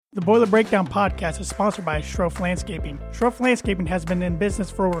The Boiler Breakdown podcast is sponsored by Schroff Landscaping. Schroff Landscaping has been in business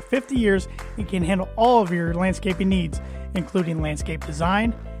for over 50 years and can handle all of your landscaping needs, including landscape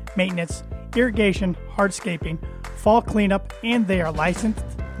design, maintenance, irrigation, hardscaping, fall cleanup, and they are licensed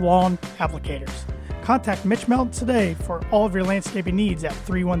lawn applicators. Contact Mitch Melton today for all of your landscaping needs at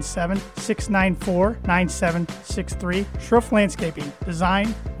 317-694-9763. Schroff Landscaping,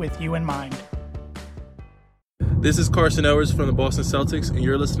 design with you in mind. This is Carson Owers from the Boston Celtics, and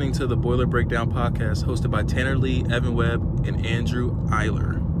you're listening to the Boiler Breakdown podcast hosted by Tanner Lee, Evan Webb, and Andrew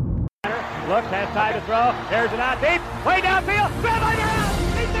Eiler. Looks, has time to throw. There's it out deep. Way downfield. Grab on your out.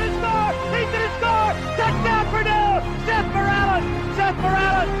 He's going to score. He's going to score. Touchdown Purdue. Seth Morales.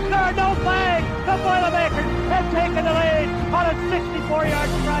 There are no flags. The Boilermakers have taken the lead on a 64-yard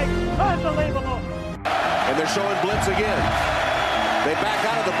strike. Unbelievable. And they're showing blitz again. They back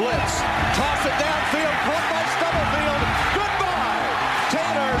out of the blitz. Toss it downfield. Caught by Stubblefield. Goodbye.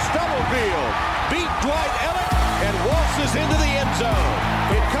 Tanner Stubblefield beat Dwight Elliott and waltzes into the end zone.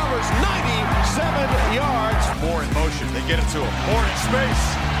 It covers 97 yards. Moore in motion. They get it to him. Moore in space.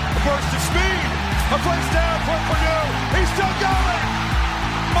 A burst of speed. A place down for Purdue. He's still going.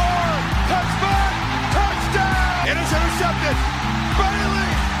 Moore cuts back. Touchdown. It is intercepted.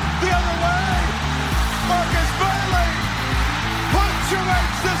 Bailey the other way. Marcus Bailey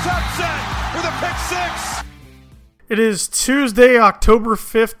punctuates this upset with a pick six. It is Tuesday, October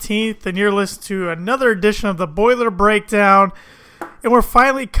 15th, and you're listening to another edition of the Boiler Breakdown. And we're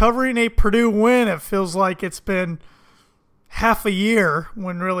finally covering a Purdue win. It feels like it's been half a year,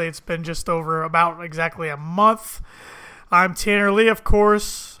 when really it's been just over about exactly a month. I'm Tanner Lee, of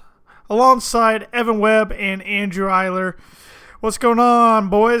course, alongside Evan Webb and Andrew Eiler. What's going on,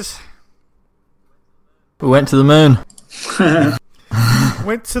 boys? We went to the moon.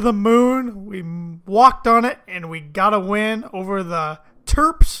 Went to the moon, we walked on it, and we got a win over the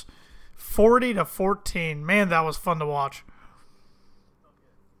Terps, 40-14. Man, that was fun to watch.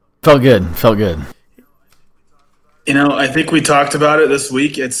 Felt good. You know, I think we talked about it this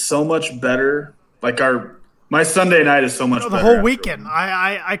week. It's so much better. Like my Sunday night is so much better. The whole weekend,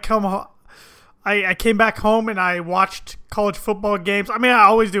 I came back home and I watched college football games. I mean, I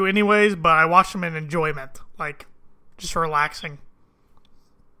always do anyways, but I watched them in enjoyment, like just relaxing.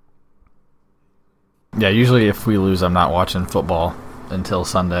 Yeah, usually if we lose, I'm not watching football until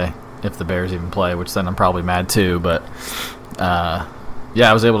Sunday, if the Bears even play, which then I'm probably mad too. But, yeah,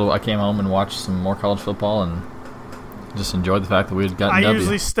 I came home and watched some more college football and just enjoyed the fact that we had gotten I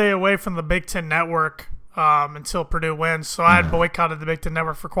usually stay away from the Big Ten Network until Purdue wins, so I had boycotted the Big Ten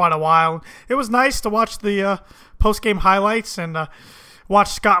Network for quite a while. It was nice to watch the post-game highlights and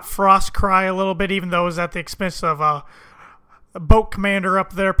watch Scott Frost cry a little bit, even though it was at the expense of a boat commander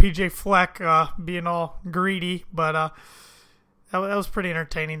up there, PJ Fleck, being all greedy. But that was pretty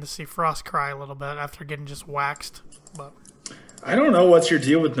entertaining to see Frost cry a little bit after getting just waxed. But I don't know what's your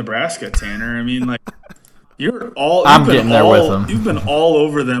deal with Nebraska, Tanner. I mean, like you've been all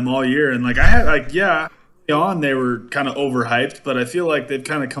over them all year, and like they were kind of overhyped, but I feel like they've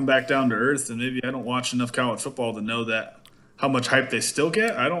kind of come back down to earth, and maybe I don't watch enough college football to know that how much hype they still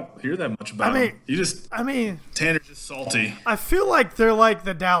get. I don't hear that much about them. Tanner's just salty. I feel like they're like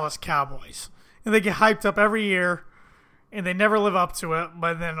the Dallas Cowboys, and they get hyped up every year, and they never live up to it.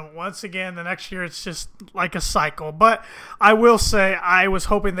 But then once again, the next year, it's just like a cycle. But I will say I was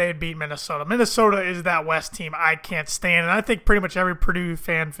hoping they'd beat Minnesota. Minnesota is that West team I can't stand, and I think pretty much every Purdue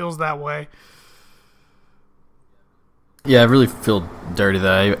fan feels that way. Yeah, I really feel dirty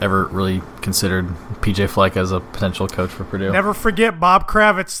that I ever really considered PJ Fleck as a potential coach for Purdue. Never forget Bob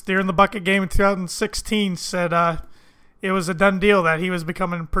Kravitz during the bucket game in 2016 said it was a done deal that he was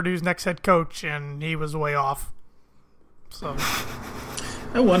becoming Purdue's next head coach, and he was way off. So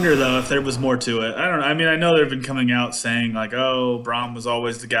I wonder, though, if there was more to it. I don't know. I mean, I know they've been coming out saying, like, oh, Braun was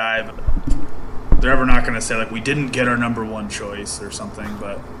always the guy, but they're ever not going to say, like, we didn't get our number one choice or something.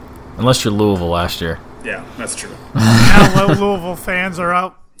 But unless you're Louisville last year. Yeah, that's true. Now Louisville fans are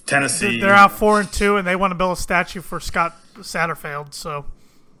out. Tennessee. They're out 4-2, and they want to build a statue for Scott Satterfield. So,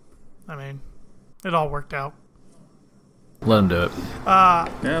 I mean, it all worked out. Let them do it. Yeah,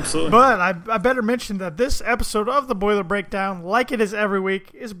 absolutely. But I better mention that this episode of the Boiler Breakdown, like it is every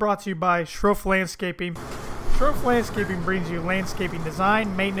week, is brought to you by Schroff Landscaping. Schroff Landscaping brings you landscaping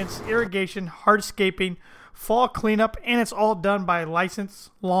design, maintenance, irrigation, hardscaping, fall cleanup, and it's all done by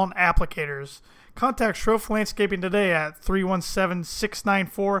licensed lawn applicators. Contact Schroff Landscaping today at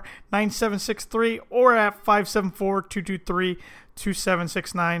 317-694-9763 or at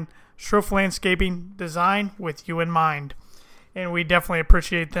 574-223-2769. Schroff Landscaping, design with you in mind. And we definitely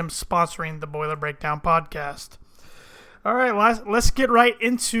appreciate them sponsoring the Boiler Breakdown podcast. All right, let's get right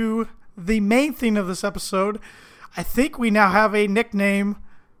into the main theme of this episode. I think we now have a nickname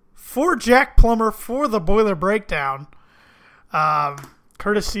for Jack Plummer for the Boiler Breakdown,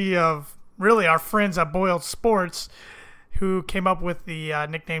 courtesy of really our friends at Boiled Sports, who came up with the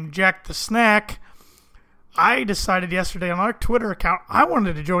nickname Jack the Snack. I decided yesterday on our Twitter account I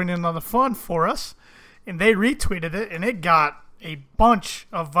wanted to join in on the fun for us, and they retweeted it, and it got a bunch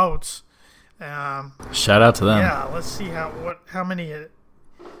of votes. Shout out to them. Yeah, let's see how many it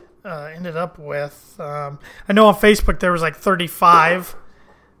ended up with. I know on Facebook there was like 35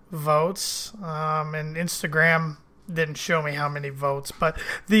 votes, and Instagram didn't show me how many votes, but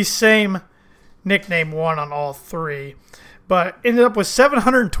the same nickname won on all three. But ended up with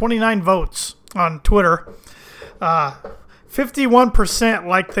 729 votes on Twitter. 51%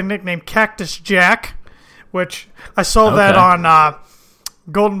 liked the nickname Cactus Jack, which I saw that on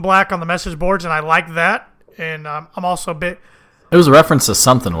Golden Black on the message boards, and I like that. And I'm also a bit... It was a reference to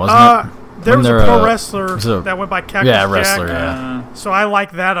something, wasn't it? There was a pro wrestler that went by Cactus Jack. Yeah, wrestler, yeah. So I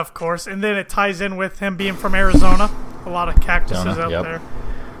like that, of course. And then it ties in with him being from Arizona. A lot of cactuses out there.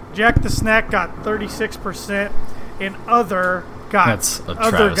 Jack the Snack got 36%, and Other got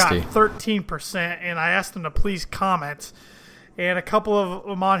 13%. And I asked them to please comment. And a couple of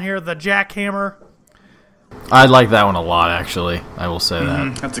them on here, the Jackhammer. I like that one a lot, actually. I will say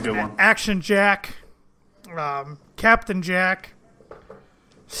that. That's a good one. Action Jack, Captain Jack.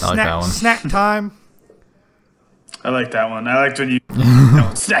 I like that one. Snack Time. I like that one. I liked when you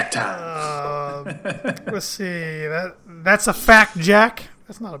snack time. Let's see. That's a fact, Jack.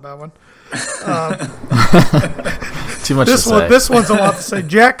 That's not a bad one. Too much to say. This one's a lot to say.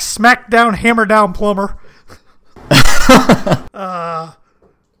 Jack Smackdown Hammer Down Plumber.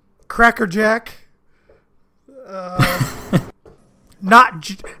 Cracker Jack.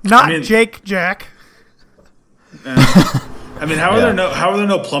 Jake Jack. I mean, how are there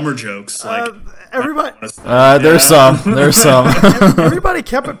no plumber jokes? Like everybody. There's some. Everybody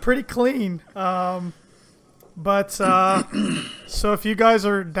kept it pretty clean. But so if you guys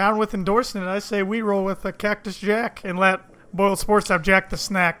are down with endorsing it, I say we roll with a Cactus Jack and let Boiled Sports have Jack the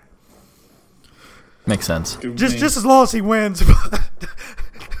Snack. Makes sense. Just as long as he wins.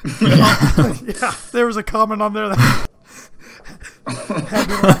 Yeah, there was a comment on there that had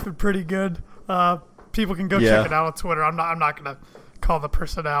me laughing pretty good. People can go check it out on Twitter. I'm not gonna call the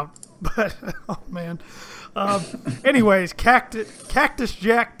person out, but oh man. Anyways, Cactus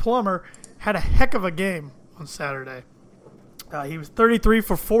Jack Plummer had a heck of a game on Saturday. He was 33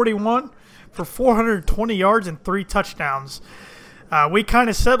 for 41 for 420 yards and 3 touchdowns. We kind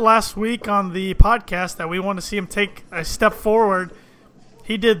of said last week on the podcast that we want to see him take a step forward.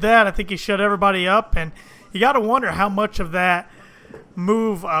 He did that. I think he shut everybody up, and you got to wonder how much of that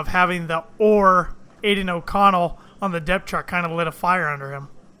move of having the Aiden O'Connell on the depth chart kind of lit a fire under him.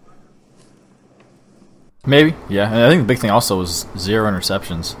 Maybe, yeah. And I think the big thing also was 0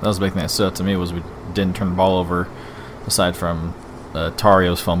 interceptions. That was the big thing that stood out to me was we didn't turn the ball over aside from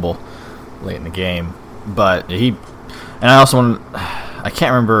Tario's fumble late in the game. But I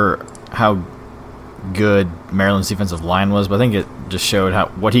can't remember how good Maryland's defensive line was, but I think it just showed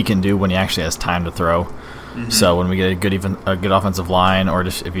what he can do when he actually has time to throw. Mm-hmm. So when we get a good offensive line, or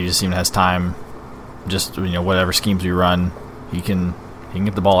just if he just even has time, just whatever schemes we run, he can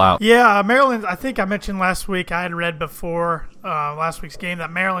get the ball out. Yeah, Maryland. I think I mentioned last week. I had read before last week's game that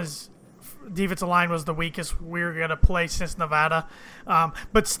Maryland's defensive line was the weakest we were going to play since Nevada.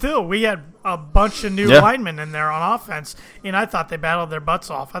 But still, we had a bunch of new linemen in there on offense, and I thought they battled their butts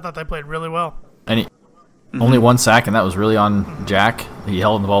off. I thought they played really well. And only 1 sack, and that was really on Jack. He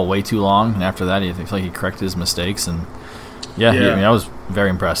held the ball way too long, and after that, I feel like he corrected his mistakes. And I was very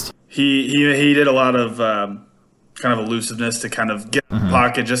impressed. He did a lot of kind of elusiveness to kind of get in the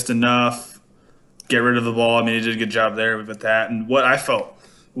pocket just enough, get rid of the ball. I mean, he did a good job there with that. And what I felt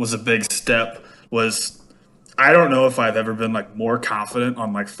was a big step was I don't know if I've ever been more confident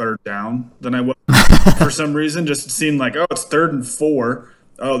on third down than I was for some reason. Just it seemed like, it's 3rd and 4.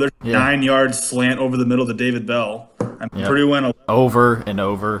 Oh, there's 9 yards slant over the middle to David Bell. And Purdue went over and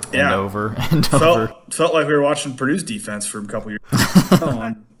over and over and over. Felt like we were watching Purdue's defense for a couple years.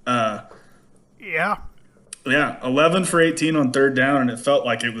 Yeah, 11 for 18 on 3rd down, and it felt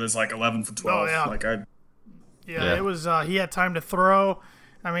like it was 11 for 12. Oh, yeah. It was. He had time to throw.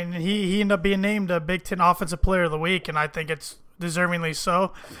 I mean, he ended up being named a Big Ten Offensive Player of the Week, and I think it's deservingly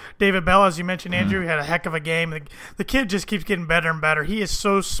so. David Bell, as you mentioned, Andrew, had a heck of a game. The kid just keeps getting better and better. He is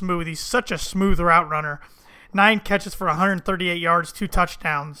so smooth. He's such a smooth route runner. 9 catches for 138 yards, 2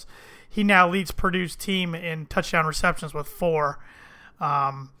 touchdowns. He now leads Purdue's team in touchdown receptions with 4.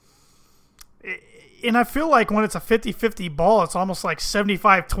 And I feel like when it's a 50-50 ball, it's almost like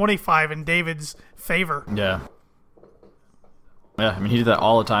 75-25 in David's favor. Yeah. Yeah, I mean, he did that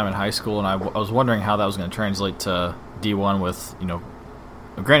all the time in high school, and I was wondering how that was going to translate to D1 with,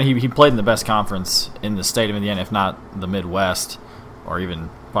 granted, he played in the best conference in the state of Indiana, if not the Midwest, or even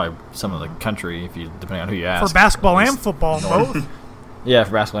probably some of the country, depending on who you ask. For basketball and football, both. Yeah,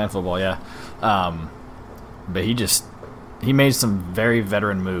 for basketball and football, yeah. But he made some very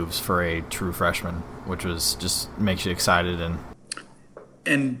veteran moves for a true freshman, which was just makes you excited.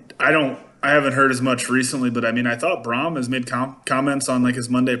 And I haven't heard as much recently, but I mean, I thought Braum has made comments on like his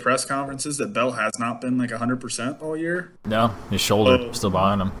Monday press conferences that Bell has not been like 100% all year. No, his shoulder still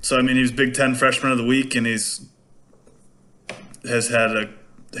bothering him. So I mean, he was Big Ten Freshman of the Week, and he's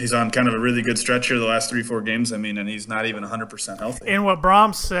on kind of a really good stretch here the last 3-4 games. I mean, and he's not even 100% healthy. And what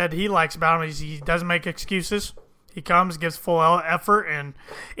Braum said he likes about him is he doesn't make excuses. He comes, gives full effort, and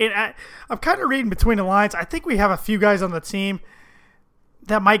I'm kind of reading between the lines. I think we have a few guys on the team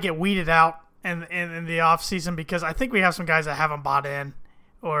that might get weeded out in the offseason because I think we have some guys that haven't bought in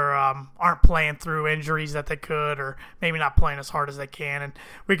or aren't playing through injuries that they could, or maybe not playing as hard as they can. And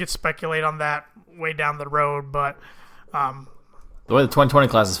we could speculate on that way down the road, but the way the 2020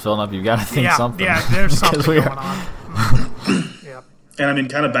 class is filling up, you've got to think something. Yeah, there's something going on. Yeah. And I mean,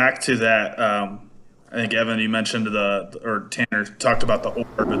 kind of back to that, I think, Evan, you mentioned or Tanner talked about the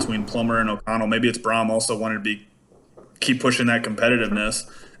order between Plummer and O'Connell. Maybe it's Braum also wanted to keep pushing that competitiveness.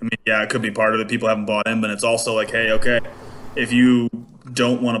 I mean, yeah, it could be part of it. People haven't bought in, but it's also like, hey, okay, if you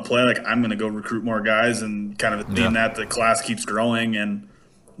don't want to play, like, I'm going to go recruit more guys, and kind of being that the class keeps growing and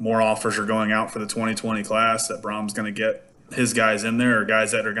more offers are going out for the 2020 class, that Braum's going to get his guys in there, or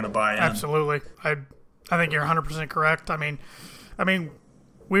guys that are going to buy in. Absolutely. I think you're 100% correct. I mean,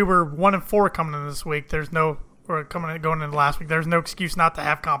 we were 1-4 coming in this week. Going into last week. There's no excuse not to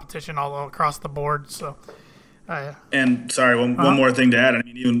have competition all across the board. So, and sorry, one more thing to add. I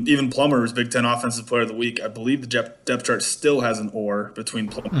mean, even Plummer was Big Ten Offensive Player of the Week. I believe the depth chart still has an or between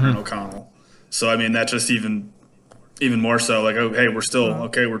Plummer and O'Connell. So I mean, that's just even more so. Like, oh, hey, we're still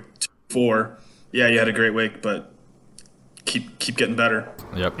okay. We're 2-4. Yeah, you had a great week, but keep getting better.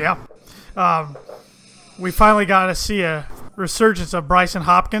 Yep. Yeah. We finally got to see a resurgence of Bryson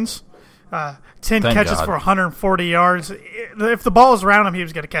Hopkins. 10 Thank catches God. for 140 yards. If the ball was around him, he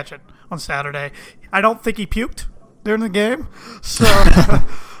was going to catch it on Saturday. I don't think he puked during the game. So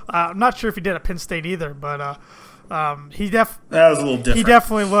I'm not sure if he did at Penn State either, but that was a little different. He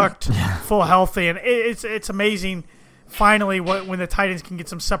definitely looked full healthy, and it's amazing finally when the Titans can get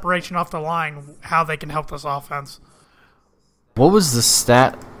some separation off the line, how they can help this offense. What was the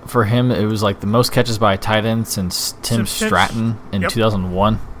stat for him? It was like the most catches by a tight end since Tim Stratton in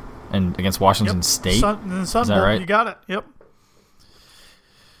 2001 and against Washington State. Is that right? You got it. Yep.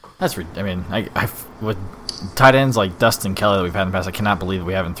 That's I mean, I with tight ends like Dustin Kelly that we've had in the past, I cannot believe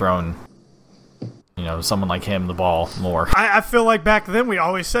we haven't thrown someone like him the ball more. I feel like back then we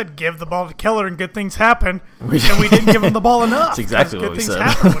always said give the ball to Keller and good things happen, and we didn't give him the ball enough. That's exactly what we said. Good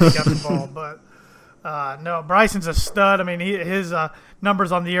things happen when he got the ball, but no, Bryson's a stud. I mean, his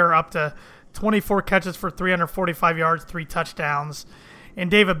numbers on the year are up to 24 catches for 345 yards, 3 touchdowns. And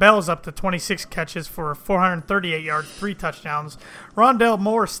David Bell's up to 26 catches for 438 yards, 3 touchdowns. Rondell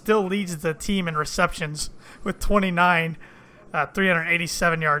Moore still leads the team in receptions with 29,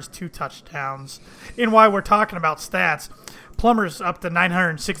 387 yards, 2 touchdowns. And while we're talking about stats, Plummer's up to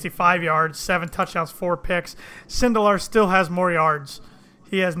 965 yards, 7 touchdowns, 4 picks. Sindelar still has more yards.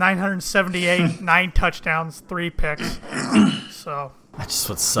 He has 978, 9 touchdowns, 3 picks. So that's just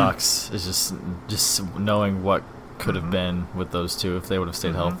what sucks. Is just knowing what could have been with those two if they would have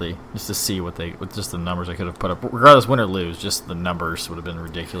stayed healthy. Just to see with just the numbers they could have put up, regardless win or lose. Just the numbers would have been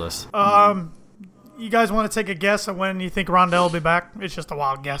ridiculous. You guys want to take a guess on when you think Rondell will be back? It's just a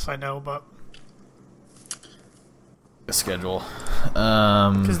wild guess, I know, but the schedule.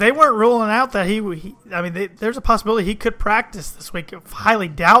 Because they weren't ruling out that there's a possibility he could practice this week. Highly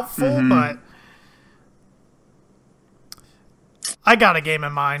doubtful, but I got a game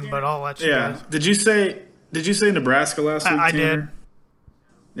in mind, but I'll let you guys. Did you say Nebraska last week, I Tanner?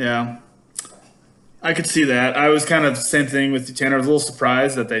 did. Yeah. I could see that. I was kind of the same thing with Tanner. I was a little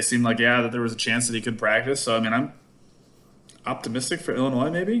surprised that they seemed like, that there was a chance that he could practice. So, I mean, I'm optimistic for Illinois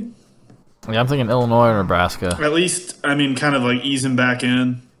maybe. Yeah, I'm thinking Illinois or Nebraska. At least, I mean, kind of like ease him back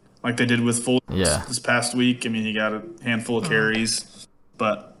in like they did with Fuller this past week. I mean, he got a handful of carries.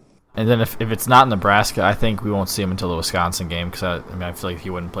 And then if it's not Nebraska, I think we won't see him until the Wisconsin game because I feel like he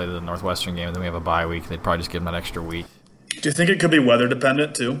wouldn't play the Northwestern game. And then we have a bye week. They'd probably just give him that extra week. Do you think it could be weather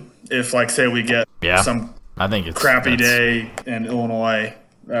dependent too? If, like, say we get some I think it's crappy day in Illinois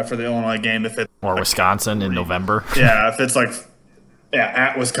for the Illinois game, if it's Or Wisconsin in November. Yeah, if it's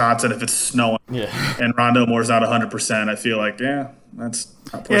at Wisconsin, if it's snowing and Rondale Moore's not 100%, I feel like, that's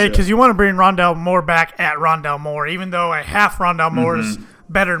not pushing because you want to bring Rondale Moore back at Rondale Moore, even though a half Rondale Moore is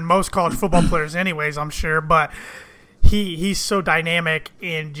better than most college football players anyways, I'm sure. But he's so dynamic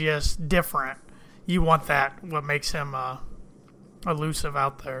and just different. You want that, what makes him elusive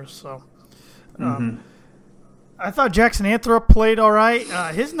out there. So I thought Jackson Anthrop played all right.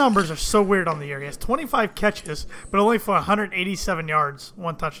 His numbers are so weird on the year. He has 25 catches, but only for 187 yards,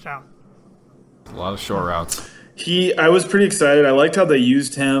 1 touchdown. A lot of short routes. I was pretty excited. I liked how they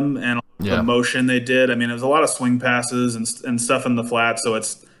used him and the motion they did. I mean, it was a lot of swing passes and stuff in the flat, so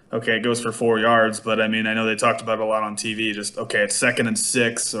it's okay, it goes for 4 yards, but I mean, I know they talked about it a lot on TV, just okay, it's 2nd and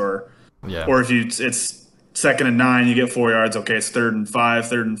 6 or if it's 2nd and 9, you get 4 yards. Okay, it's 3rd and 5,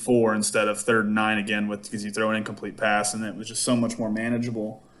 3rd and 4 instead of 3rd and 9 again because you throw an incomplete pass, and it was just so much more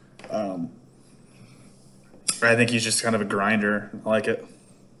manageable. I think he's just kind of a grinder. I like it.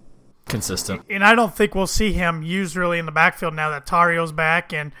 Consistent. And I don't think we'll see him used really in the backfield now that Tario's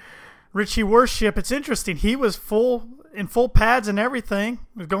back. And Richie Worship, it's interesting. He was in full pads and everything.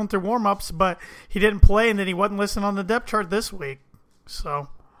 He was going through warm-ups, but he didn't play, and then he wasn't listed on the depth chart this week. So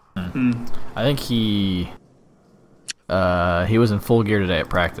I think he was in full gear today at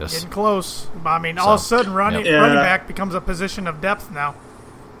practice. Getting close. I mean, all of a sudden, running back becomes a position of depth now.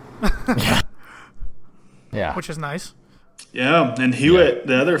 Yeah. Which is nice. Yeah, and Hewitt,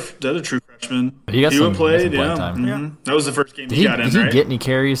 the other true freshman, Hewitt played. Time. That was the first game he got in, right? Did he get any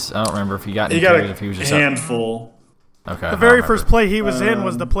carries? I don't remember if he got any carries. He if he was just handful. Okay. The very first play he was in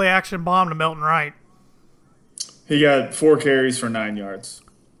was the play-action bomb to Milton Wright. He got 4 carries for 9 yards.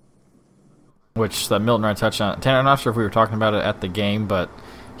 Which the Milton Wright touchdown. Tanner, I'm not sure if we were talking about it at the game, but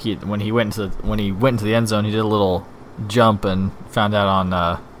when he went into the end zone, he did a little jump and found out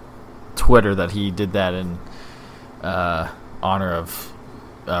on Twitter that he did that in honor of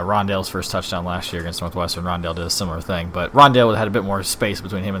Rondale's first touchdown last year against Northwestern. Rondale did a similar thing, but Rondale had a bit more space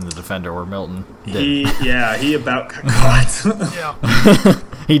between him and the defender, where Milton did. He about got caught.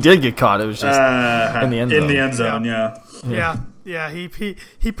 He did get caught. It was just in the end zone. In the end zone, Yeah,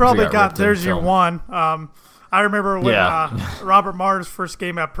 he probably got there's your one. I remember when Robert Marr's first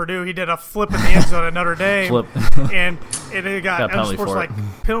game at Purdue, he did a flip in the end zone at Notre Dame, and it got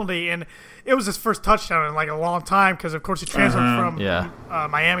unsports penalty, and it was his first touchdown in a long time because of course he transferred from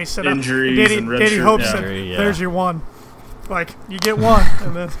Miami. Set up injuries and Danny Hope said, "There's your one, you get one,"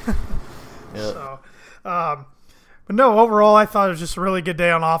 and then But no, overall I thought it was just a really good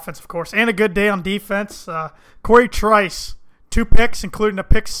day on offense, of course, and a good day on defense. Corey Trice. 2 picks, including a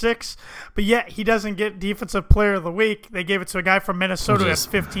pick 6, but yet he doesn't get Defensive Player of the Week. They gave it to a guy from Minnesota who has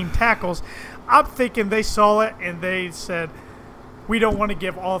 15 tackles. I'm thinking they saw it and they said, we don't want to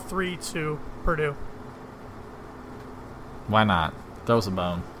give all 3 to Purdue. Why not? That was a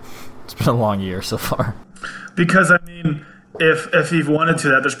bone. It's been a long year so far. Because, I mean, if he wanted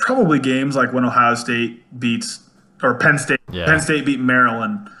to, there's probably games like when Ohio State beats – or Penn State. Yeah. Penn State beat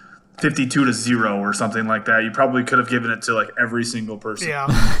Maryland 52-0 or something like that. You probably could have given it to every single person. Yeah.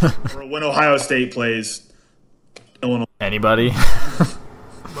 Or when Ohio State plays Illinois. Anybody.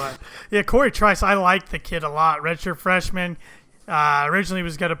 But yeah, Corey Trice, I like the kid a lot. Redshirt freshman. Originally he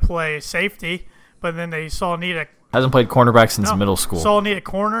was going to play safety, but then they saw a need a hasn't played cornerback since middle school. Saw a need a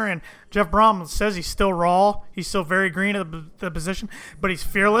corner, and Jeff Brom says he's still raw. He's still very green at the position, but he's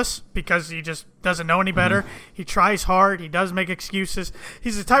fearless because he just doesn't know any better. He tries hard. He does make excuses.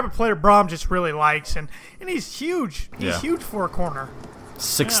 He's the type of player Brom just really likes, and he's huge. He's huge for a corner.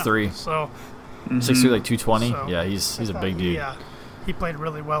 6'3". So 6'3", 220. So, yeah, he's a big dude. Yeah, he played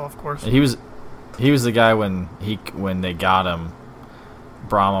really well, of course. He was the guy when they got him.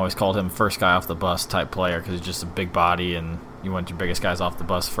 Brom always called him first guy off the bus type player because he's just a big body and you want your biggest guys off the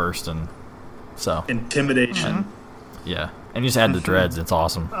bus first, and so intimidation. Yeah, and you just add the dreads. It's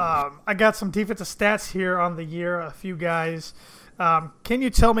awesome. I got some defensive stats here on the year. A few guys. Can you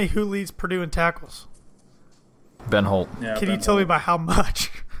tell me who leads Purdue in tackles? Ben Holt. Yeah, Can you tell me by how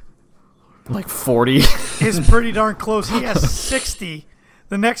much? 40. It's pretty darn close. He has 60.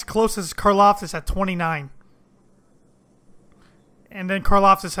 The next closest is Karlaftis at 29. And then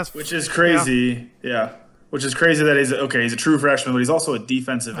Karlaftis has... Which is crazy, yeah. Which is crazy that he's a true freshman, but he's also a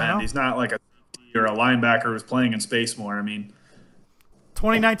defensive end. He's not like a or a linebacker who's playing in space more. I mean...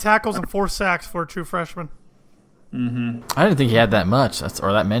 29 tackles and 4 sacks for a true freshman. Mm-hmm. I didn't think he had that much,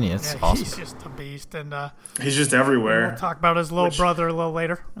 or that many. That's awesome. He's just a beast. And he's just everywhere. We'll talk about his little brother a little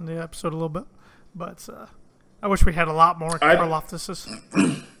later in the episode a little bit. But I wish we had a lot more Karlaftises.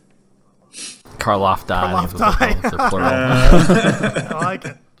 Karlafti. I like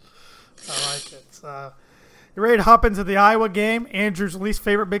it. I like it. You ready to hop into the Iowa game? Andrew's least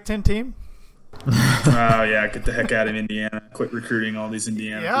favorite Big Ten team? Oh, yeah. Get the heck out of Indiana. Quit recruiting all these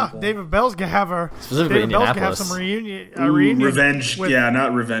Indiana people. David Bell's going to have some reunion. Revenge.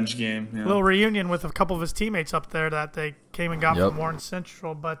 Not revenge game. Yeah. Little reunion with a couple of his teammates up there that they came and got from Warren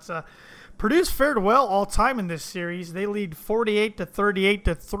Central. But Purdue's fared well all time in this series. They lead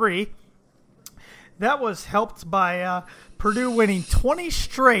 48-38-3. That was helped by Purdue winning 20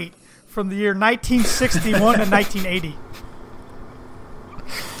 straight from the year 1961 to 1980.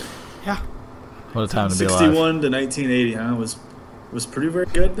 Yeah. What a time to be alive. 61 to 1980, huh? Was Purdue very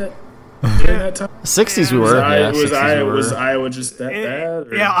good during that time? 60s we were. Was Iowa just that bad?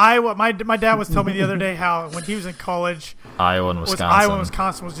 Or? Yeah, Iowa. My dad was telling me the other day how when he was in college, Iowa and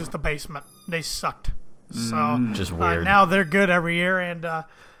Wisconsin was just the basement. They sucked. So just weird. Now they're good every year, and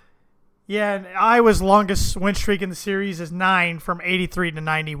and Iowa's longest win streak in the series is 9 from 83 to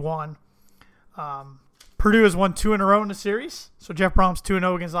 91. Purdue has won 2 in a row in the series, so Jeff Brom's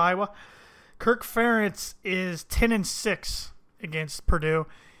 2-0 against Iowa. Kirk Ferentz is 10-6 against Purdue.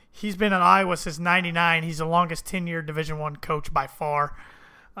 He's been at Iowa since '99. He's the longest tenured Division I coach by far.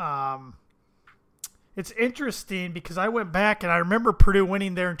 It's interesting because I went back and I remember Purdue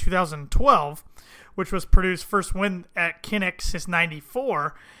winning there in 2012, which was Purdue's first win at Kinnick since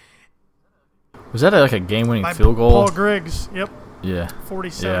 '94. Was that like a game-winning field goal? Paul Griggs, yep. Yeah.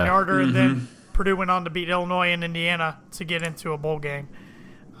 47-yarder, and then Purdue went on to beat Illinois and Indiana to get into a bowl game.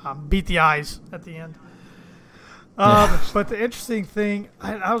 Beat the Eyes at the end. But the interesting thing,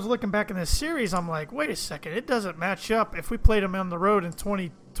 I was looking back in this series, I'm like, wait a second, it doesn't match up. If we played them on the road in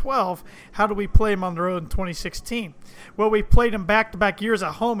 2012, how do we play them on the road in 2016? Well, we played them back-to-back years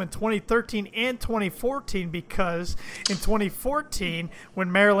at home in 2013 and 2014 because in 2014,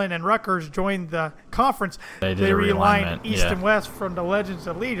 when Maryland and Rutgers joined the conference, they realigned East and West from the Legends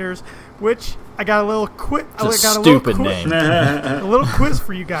to Leaders, which I got a little quiz. A little quiz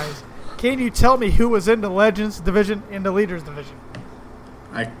for you guys. Can you tell me who was in the Legends division and the Leaders division?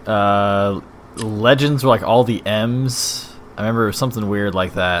 Legends were like all the M's. I remember something weird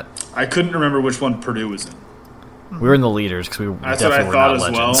like that. I couldn't remember which one Purdue was in. We were in the Leaders because That's what I thought as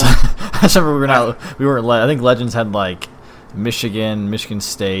Legends. well. I remember we were not. We weren't. I think Legends had like Michigan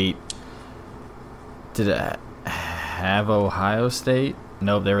State. Did it have Ohio State?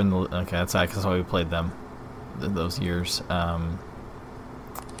 No, they were in the. Okay, that's why we played them those years.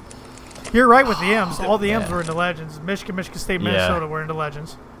 You're right with the M's. All the M's were in the Legends. Michigan State, Minnesota were in the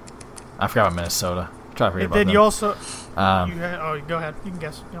Legends. I forgot about Minnesota. I'm trying to forget about them. Then you also. Go ahead. You can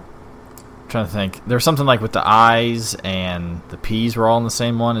guess. Yep. I'm trying to think. There was something like with the I's and the P's were all in the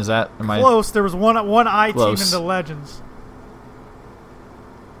same one. Is that close? There was one I team in the Legends.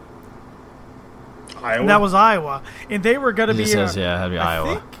 Iowa. And that was Iowa, and they were going to be. That'd be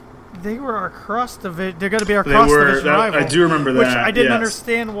Iowa. They were across the. They're going to be our cross-division rival. I do remember that. Which I didn't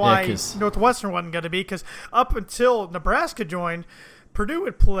understand why Northwestern wasn't going to be, because up until Nebraska joined, Purdue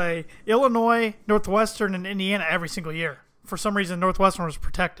would play Illinois, Northwestern, and Indiana every single year. For some reason, Northwestern was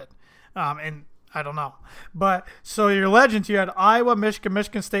protected, and I don't know. But so your Legends, you had Iowa,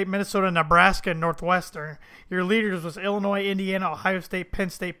 Michigan State, Minnesota, Nebraska, and Northwestern. Your Leaders was Illinois, Indiana, Ohio State,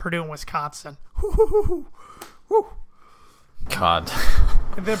 Penn State, Purdue, and Wisconsin. Woo. God.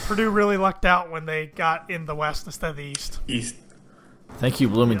 And then Purdue really lucked out when they got in the West instead of the East. Thank you,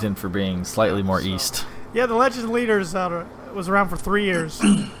 Bloomington, for being slightly more East. Yeah, the Legends Leaders was around for 3 years.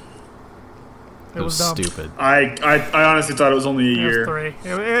 It was dumb. stupid. I honestly thought it was only a year. It was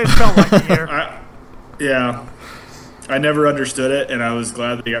 3. It felt like a year. Yeah. I never understood it, and I was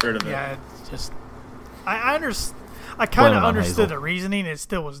glad that they got rid of it. Yeah, it's just... I kind of understood the reasoning. It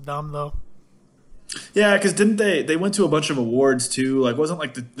still was dumb, though. Yeah, because didn't they went to a bunch of awards too? Like, wasn't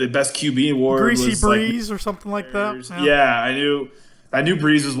like the best QB award? Greasy Breeze or something like that. Yeah, I knew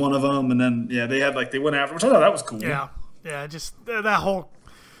Breeze was one of them, and then they had they went after, which I thought that was cool. Yeah, just that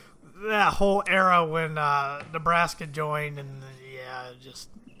whole era when Nebraska joined, and just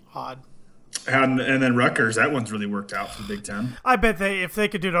odd. And then Rutgers, that one's really worked out for the Big Ten. I bet if they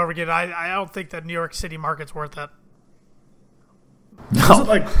could do it over again, I don't think that New York City market's worth that. No. Was it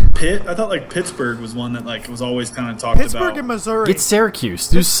like Pitt? I thought Pittsburgh was one that was always kind of talked about. Pittsburgh and Missouri. Get Syracuse.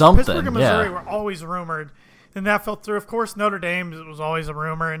 Do something. Pittsburgh and Missouri were always rumored. Then that fell through. Of course, Notre Dame was always a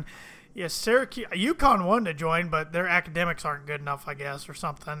rumor. And Syracuse, UConn wanted to join, but their academics aren't good enough, I guess, or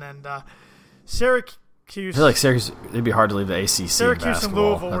something. And Syracuse. I feel like Syracuse, it'd be hard to leave the ACC. Syracuse and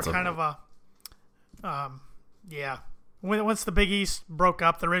Louisville were kind of Once the Big East broke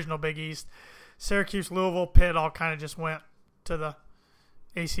up, the original Big East, Syracuse, Louisville, Pitt all kind of just went to the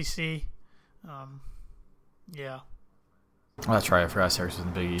ACC. Oh, that's right. I forgot Syracuse was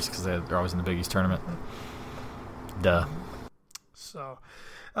in the Big East because they're always in the Big East tournament. Duh. So,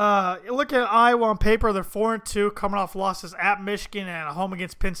 look at Iowa on paper. They're 4-2, coming off losses at Michigan and at home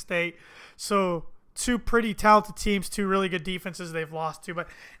against Penn State. So, two pretty talented teams, two really good defenses they've lost to. But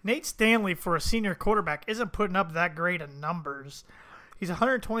Nate Stanley, for a senior quarterback, isn't putting up that great of numbers. He's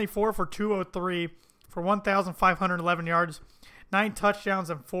 124 for 203 for 1,511 yards, 9 touchdowns,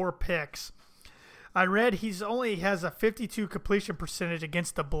 and 4 picks. I read he's only has a 52 completion percentage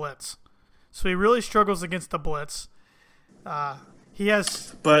against the blitz. So he really struggles against the blitz. He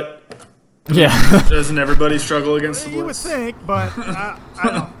has... But yeah, doesn't everybody struggle against the blitz? You would think, but I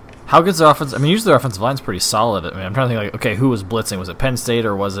don't. How good's the offense? I mean, usually their offensive line's pretty solid. I mean, I'm trying to think, like, okay, who was blitzing? Was it Penn State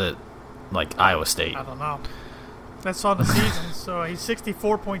or was it, like, Iowa State? I don't know. That's on the season. So he's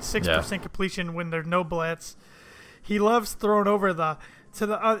 64.6% completion when there's no blitz. He loves throwing over to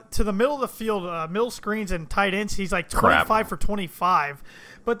the middle of the field, middle screens and tight ends. He's like 25 for 25.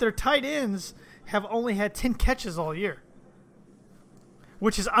 But their tight ends have only had 10 catches all year,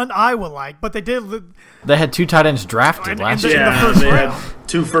 which is un-Iowa-like. But they had 2 tight ends drafted last year. Yeah, in the first round. had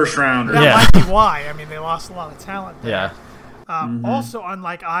 2 first-rounders. That might be why. I mean, they lost a lot of talent there. Yeah. Also,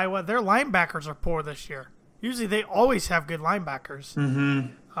 unlike Iowa, their linebackers are poor this year. Usually they always have good linebackers.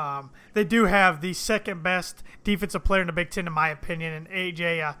 Mm-hmm. They do have the second best defensive player in the Big Ten, in my opinion, and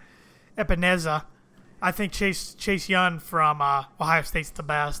A.J. Epineza. I think Chase Young from Ohio State's the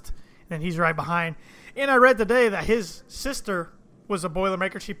best, and he's right behind. And I read today that his sister was a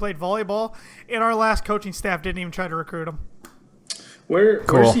Boilermaker. She played volleyball, and our last coaching staff didn't even try to recruit him.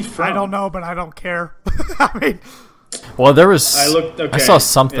 Where's he from? I don't know, but I don't care. I mean, well, there was. I saw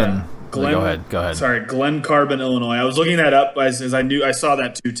something. Yeah. Go ahead. Sorry, Glen Carbon, Illinois. I was looking that up as I saw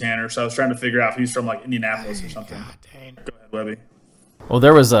that too, Tanner. So I was trying to figure out if he's from like Indianapolis or something. God dang. Go ahead, Webby. Well,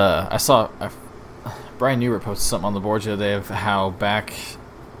 there was I saw Brian Newbert posted something on the board the other day of how back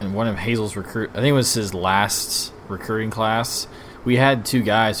in one of Hazel's I think it was his last recruiting class, we had 2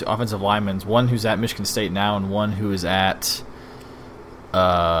 guys, offensive linemen, one who's at Michigan State now and one who is at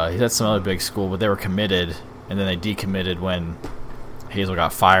he's at some other big school, but they were committed and then they decommitted when Hazel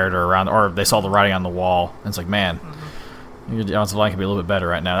got fired or they saw the writing on the wall. And it's like, man, your offensive line could be a little bit better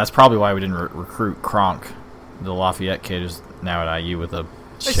right now. That's probably why we didn't recruit Kronk, the Lafayette kid who's now at IU with a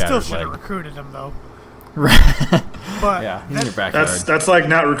They shattered still should leg. have recruited him, though. But yeah, he's in your backyard. That's like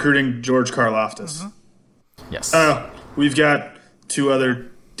not recruiting George Karlaftis. Mm-hmm. Yes. We've got 2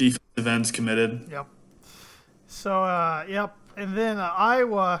 other defensive ends committed. Yep. So, yep. And then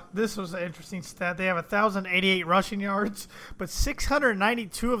Iowa, this was an interesting stat. They have 1,088 rushing yards, but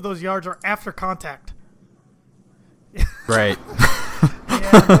 692 of those yards are after contact. Right.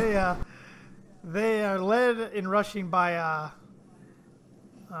 Yeah, they are led in rushing by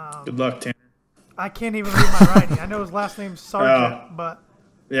Good luck, Tanner. I can't even read my writing. I know his last name's Sargent, but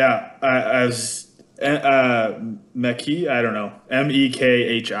yeah, as Mekhi, I don't know,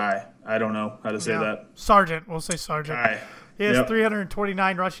 Mekhi. I don't know how to say that. Sargent, we'll say Sargent. He has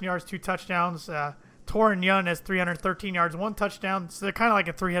 329 rushing yards, 2 touchdowns. Torin Young has 313 yards, 1 touchdown. So they're kind of like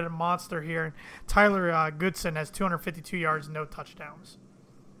a 3-headed monster here. And Tyler Goodson has 252 yards, no touchdowns.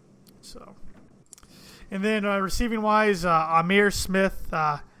 So, and then receiving wise, Amir Smith.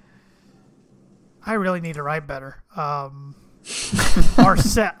 I really need to write better.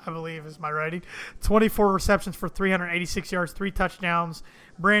 Arset, I believe, is my writing. 24 receptions for 386 yards, 3 touchdowns.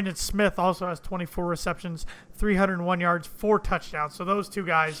 Brandon Smith also has 24 receptions, 301 yards, 4 touchdowns. So those 2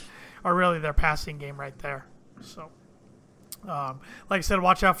 guys are really their passing game right there. So, like I said,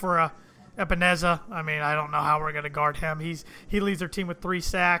 watch out for Epineza. I mean, I don't know how we're going to guard him. He leads their team with 3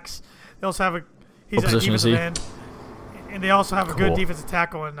 sacks. They also have he's a defensive end, and they also have a good defensive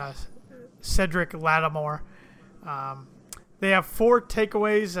tackle in Cedric Lattimore. They have 4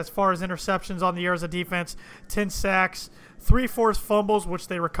 takeaways as far as interceptions on the year as a defense, 10 sacks, 3 forced fumbles, which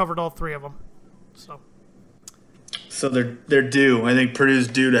they recovered all 3 of them. So they're due. I think Purdue's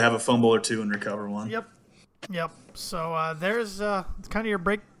due to have a fumble or 2 and recover 1. Yep. So there's kind of your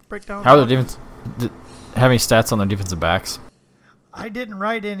breakdown. How are their defense? Have any stats on their defensive backs? I didn't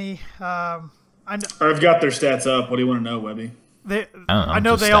write any. I've got their stats up. What do you want to know, Webby? I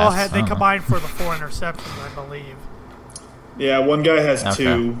know they all had. They combined for the 4 interceptions, I believe. Yeah, one guy has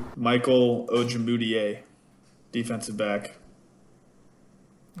 2. Michael Ojemudia, defensive back.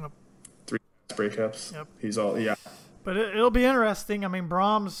 Yep. 3 breakups. Yep. He's all But it'll be interesting. I mean,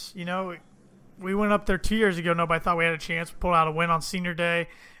 Brahms. We went up there 2 years ago. Nobody thought we had a chance. We pulled out a win on Senior Day.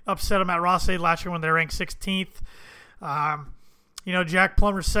 Upset them at Ross-Ade last year when they ranked 16th. Jack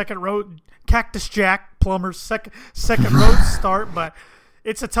Plummer's Cactus Jack Plummer's second road start, but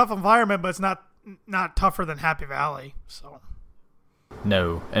it's a tough environment, but it's not tougher than Happy Valley. So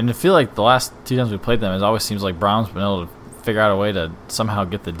No. And I feel like the last 2 times we played them, it always seems like Brown's been able to figure out a way to somehow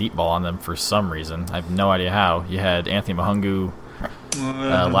get the deep ball on them for some reason. I have no idea how. You had Anthony Mahungu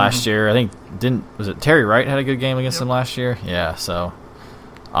last year. I think was it Terry Wright had a good game against them last year? Yeah, so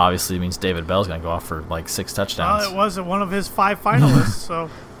obviously it means David Bell's going to go off for like 6 touchdowns. Well, it was one of his 5 finalists,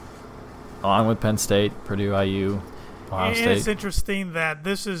 so along with Penn State, Purdue, IU, Ohio State. It's interesting that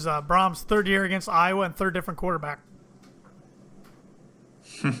this is Brom's 3rd year against Iowa and 3rd different quarterback.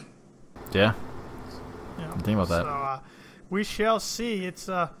 Yeah. Think about that. So we shall see. It's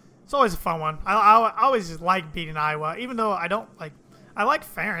always a fun one. I always like beating Iowa, even though I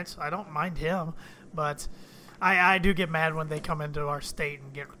like Ferentz. I don't mind him, but I do get mad when they come into our state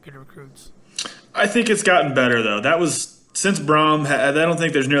and get good recruits. I think it's gotten better though. That was since Brom. I don't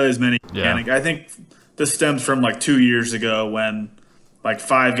think there's nearly as many. Yeah. I think this stems from like 2 years ago when like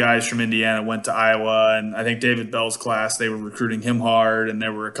 5 guys from Indiana went to Iowa, and I think David Bell's class, they were recruiting him hard, and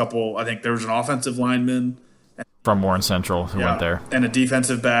there were a couple. I think there was an offensive lineman from Warren Central who went there, and a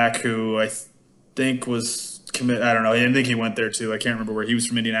defensive back who I think was commit. I don't know. I think he went there too. I can't remember where he was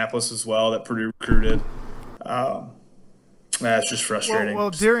from. Indianapolis as well. That Purdue recruited. That's just frustrating.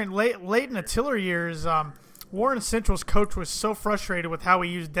 Well, during late in the Tiller years, Warren Central's coach was so frustrated with how he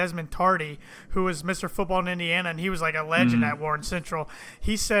used Desmond Tardy, who was Mr. Football in Indiana, and he was like a legend at Warren Central.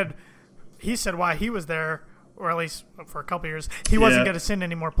 He said why he was there, or at least for a couple years, he wasn't going to send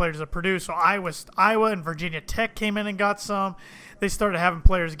any more players to Purdue. So Iowa and Virginia Tech came in and got some. They started having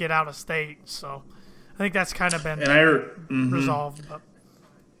players get out of state. So I think that's kind of been resolved. But.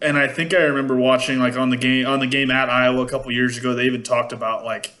 And I think I remember watching like on the game at Iowa a couple years ago. They even talked about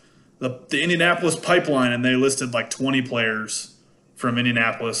like the Indianapolis pipeline, and they listed like 20 players from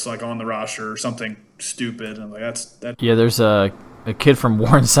Indianapolis like on the roster or something stupid. And like that's. Yeah, there's a kid from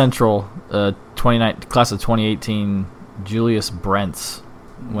Warren Central, class of 2018, Julius Brents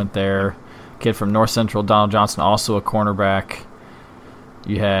went there. Kid from North Central, Donald Johnson, also a cornerback.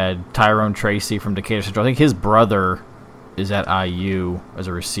 You had Tyrone Tracy from Decatur Central. I think his brother is at IU as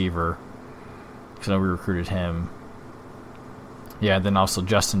a receiver, because I know we recruited him. Yeah, then also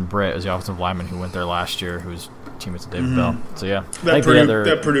Justin Britt is the offensive lineman who went there last year, who's teammates with David Bell. So yeah,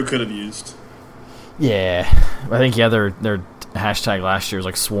 that Purdue could have used. Yeah, I think their hashtag last year was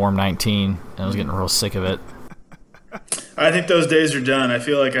like Swarm19, and I was getting real sick of it. I think those days are done. I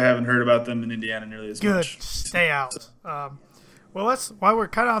feel like I haven't heard about them in Indiana nearly as much. Good, stay out. Well, while we're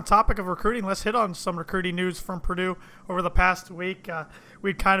kind of on topic of recruiting, let's hit on some recruiting news from Purdue over the past week.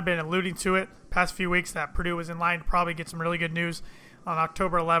 We'd kind of been alluding to it past few weeks that Purdue was in line to probably get some really good news on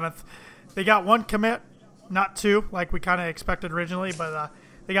October 11th. They got 1 commit, not 2, like we kind of expected originally, but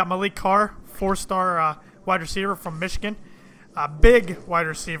they got Malik Carr, 4-star wide receiver from Michigan, big wide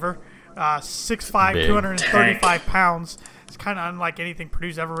receiver, 6'5", big 235 tank. pounds. It's kind of unlike anything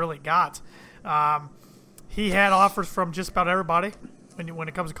Purdue's ever really got. He had offers from just about everybody when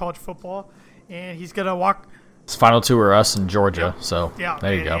it comes to college football, and he's going to walk. His final 2 are us and Georgia, so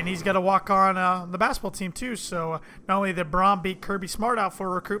there you go. And he's going to walk on the basketball team too. So not only did Brom beat Kirby Smart out for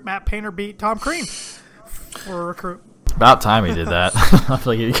a recruit, Matt Painter beat Tom Crean for a recruit. About time he did that. I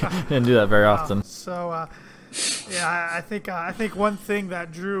feel like he didn't do that very often. I think one thing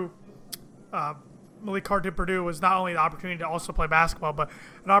that drew Malik Carr to Purdue was not only the opportunity to also play basketball, but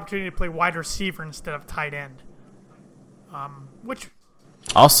an opportunity to play wide receiver instead of tight end. Which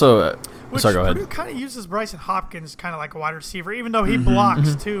sorry, go ahead. Purdue kind of uses Bryson Hopkins kind of like a wide receiver, even though he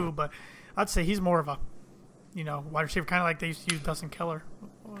blocks too. But I'd say he's more of a wide receiver, kind of like they used to use Dustin Keller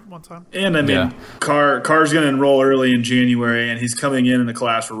one time. And I mean, Carr's going to enroll early in January, and he's coming in a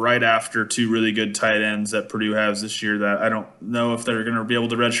class right after 2 really good tight ends that Purdue has this year. That I don't know if they're going to be able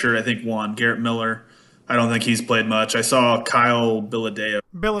to redshirt. I think one, Garrett Miller. I don't think he's played much. I saw Kyle Bilodeau.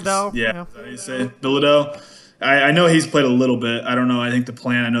 Yeah. Is that how you say it? Bilodeau. I know he's played a little bit. I don't know. I think the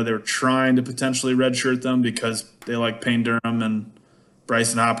plan, I know they were trying to potentially redshirt them because they like Payne Durham and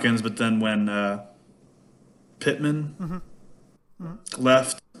Bryson Hopkins. But then when Pittman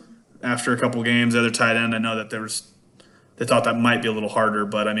left after a couple games, the other tight end, I know that they thought that might be a little harder.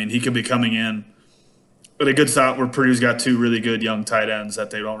 But, I mean, he could be coming in at a good spot where Purdue's got 2 really good young tight ends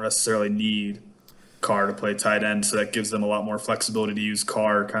that they don't necessarily need Carr to play tight end, so that gives them a lot more flexibility to use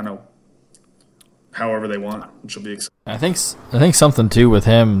Carr kind of however they want, which will be exciting. I think something too with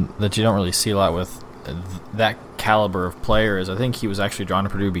him that you don't really see a lot with that caliber of player is I think he was actually drawn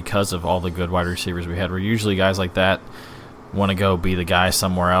to Purdue because of all the good wide receivers we had. Where usually guys like that want to go be the guy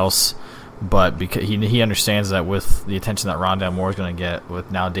somewhere else, but because he understands that with the attention that Rondale Moore is going to get,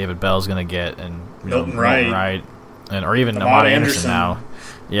 with now David Bell is going to get, and Milton Wright, or even Amada Anderson now.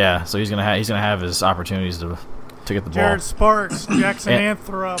 Yeah, so he's gonna have his opportunities to to get the Jared ball. Sparks, Jackson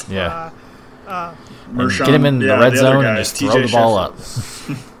Anthrop. Yeah. Mershon, get him in the red zone and guys, just throw the ball up.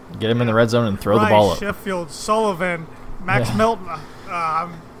 Get him in the red zone and throw the ball up. Sheffield, Sullivan, Max Melton.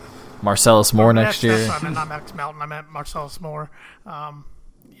 Marcellus Moore next year. I meant not Max Melton. I meant Marcellus Moore.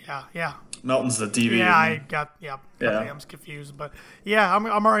 Yeah. Melton's the DB. Yeah, I was confused, but yeah, I'm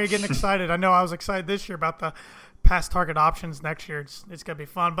already getting excited. I know I was excited this year about the pass target options next year. It's gonna be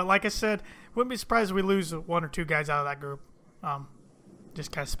fun. But like I said, wouldn't be surprised if we lose one or two guys out of that group.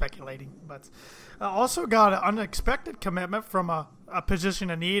 Just kind of speculating, but also got an unexpected commitment from a position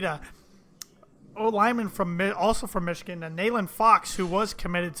in need. O-lineman also from Michigan, Nayland Fox, who was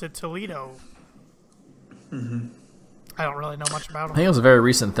committed to Toledo. Mm-hmm. I don't really know much about him. I think it was a very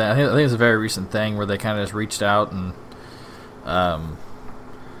recent thing. I think it was a very recent thing where they kind of just reached out and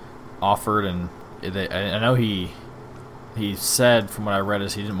offered, and I know he said, from what I read,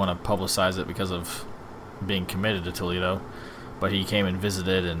 is he didn't want to publicize it because of being committed to Toledo, but he came and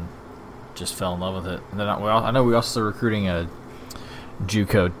visited and just fell in love with it. And then I know we also recruiting a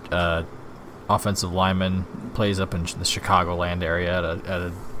JUCO offensive lineman, plays up in the Chicagoland area at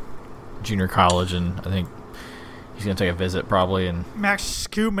a junior college, and I think he's going to take a visit probably. And Max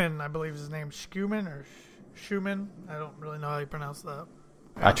Schumann, I believe is his name. Schumann or Schumann? I don't really know how you pronounce that.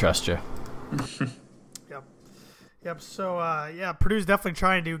 I trust you. Yep. So Purdue's definitely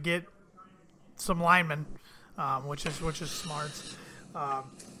trying to get some linemen, which is smart.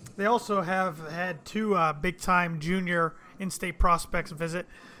 They also have had two big-time junior in-state prospects visit.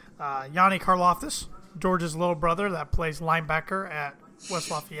 Yanni Karloftis, George's little brother that plays linebacker at West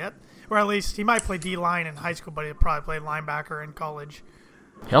Lafayette. Or at least he might play D-line in high school, but he'll probably play linebacker in college.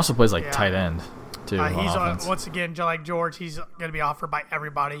 He also plays tight end, too. He's once again, like George, he's going to be offered by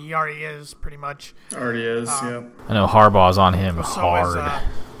everybody. He already is, pretty much. Already is, yeah. I know Harbaugh's on him hard.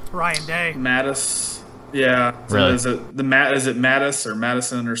 Is, Ryan Day. Mattis. Yeah. Really? Is it Mattis or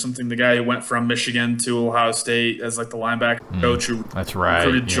Madison or something? The guy who went from Michigan to Ohio State as the linebacker coach who that's right.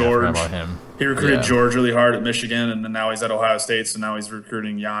 recruited George. I forgot about him. He recruited George really hard at Michigan, and then now he's at Ohio State, so now he's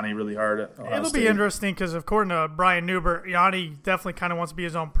recruiting Yanni really hard at Ohio State. It'll be interesting because, according to Brian Newbert, Yanni definitely kind of wants to be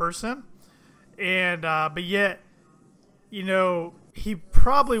his own person. And but yet, he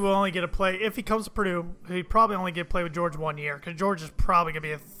probably will only get to play, if he comes to Purdue, he probably only get to play with George 1 year because George is probably going to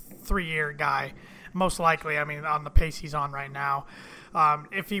be a 3-year guy. Most likely, on the pace he's on right now.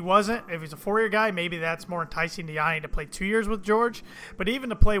 If he's a 4-year guy, maybe that's more enticing to Yanni to play 2 years with George. But even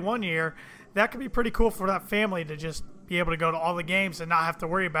to play 1 year, that could be pretty cool for that family to just be able to go to all the games and not have to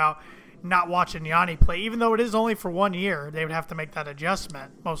worry about not watching Yanni play. Even though it is only for 1 year, they would have to make that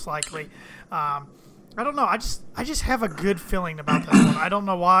adjustment, most likely. I don't know. I just have a good feeling about this one. I don't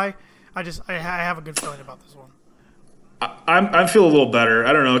know why. I have a good feeling about this one. I feel a little better.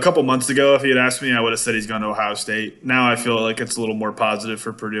 I don't know. A couple months ago, if he had asked me, I would have said he's going to Ohio State. Now I feel like it's a little more positive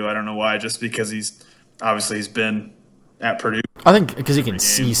for Purdue. I don't know why. Just because he's been at Purdue. I think because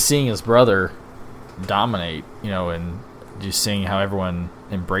he's seeing his brother dominate, and just seeing how everyone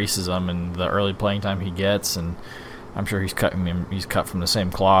embraces him and the early playing time he gets, and I'm sure he's cut from the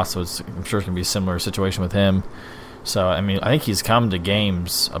same cloth, so I'm sure it's going to be a similar situation with him. So, I think he's come to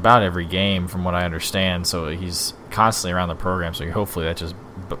games about every game from what I understand. So he's constantly around the program. So hopefully that just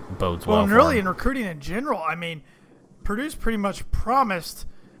bodes well. Well, and really in recruiting in general, Purdue's pretty much promised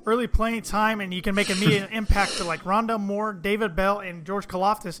early playing time, and you can make an immediate impact to Rondell Moore, David Bell, and George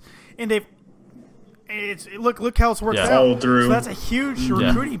Karloftis. And look how it's worked out. Through. So that's a huge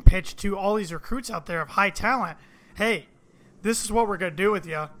recruiting pitch to all these recruits out there of high talent. Hey, this is what we're going to do with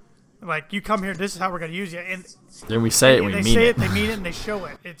you. You come here, this is how we're going to use you. And then we say it, we mean it. They mean it, and they show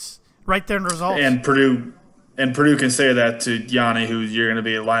it. It's right there in the results. And Purdue can say that to Yanni, who you're going to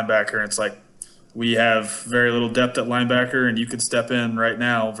be a linebacker. It's we have very little depth at linebacker, and you could step in right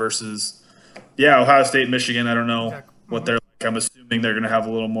now versus, Ohio State, Michigan. I don't know what they're like. I'm assuming they're going to have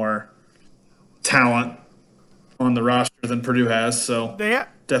a little more talent on the roster than Purdue has. So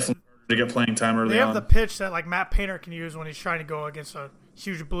definitely to get playing time early on. They have the pitch that Matt Painter can use when he's trying to go against a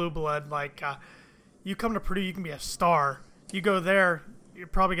huge blue blood. You come to Purdue, you can be a star. You go there, you're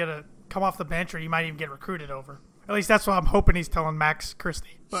probably going to come off the bench, or you might even get recruited over. At least that's what I'm hoping he's telling Max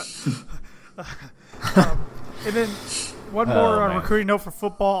Christie. But and then one more recruiting note for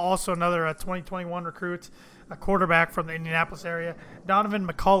football. Also another 2021 recruit, a quarterback from the Indianapolis area, Donovan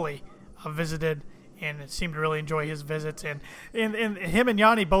McCauley, visited and seemed to really enjoy his visits. And him and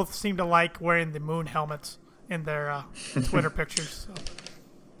Yanni both seem to like wearing the moon helmets in their Twitter pictures. So.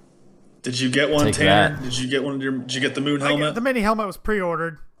 Did you get one, Tanner? Did you get one? Did you get the moon helmet? The mini helmet was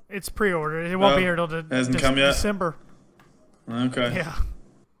pre-ordered. It's pre-ordered. It won't be here till hasn't come yet? December. Okay. Yeah.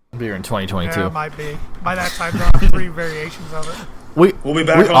 Be here in 2022. Yeah, it might be. By that time, they'll have 3 variations of it. We'll be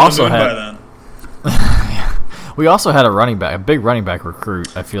back on the moon by then. We also had a big running back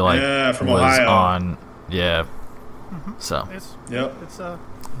recruit. I feel like from was Ohio. on. Yeah. Mm-hmm. So It's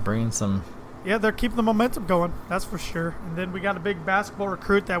bringing some. Yeah, they're keeping the momentum going. That's for sure. And then we got a big basketball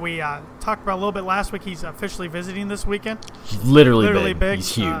recruit that we talked about a little bit last week. He's officially visiting this weekend. Literally big.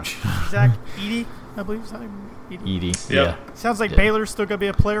 He's huge. Zach Edey, I believe. Is that Edey. Yeah. Sounds like Baylor's still gonna be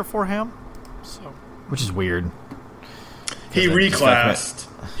a player for him. So. Which is weird. He reclassed.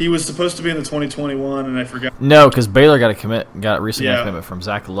 He was supposed to be in the 2021, and I forgot. No, because Baylor got a commitment from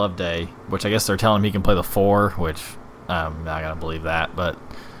Zach Loveday, which I guess they're telling him he can play the 4, which I'm not gonna believe that. But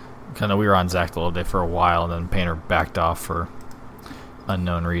kind of we were on Zach Loveday for a while, and then Painter backed off for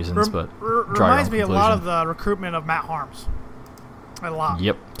unknown reasons. Reminds me a lot of the recruitment of Matt Harms. A lot.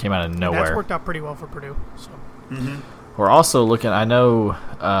 Yep, came out of nowhere. That's worked out pretty well for Purdue. So. Mm-hmm. We're also looking. I know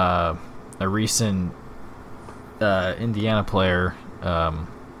a recent Indiana player.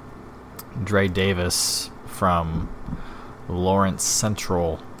 Dre Davis from Lawrence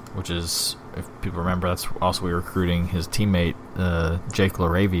Central, which is, if people remember, that's also we were recruiting his teammate Jake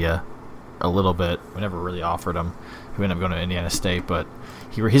LaRavia a little bit. We never really offered him. He ended up going to Indiana State, but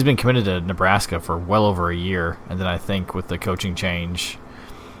he's been committed to Nebraska for well over a year, and then I think with the coaching change,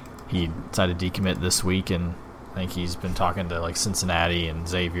 he decided to decommit this week, and I think he's been talking to like Cincinnati and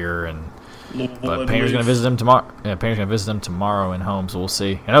Xavier and. But Painter's going to visit him tomorrow. Yeah, Painter's going to visit him tomorrow in home, so we'll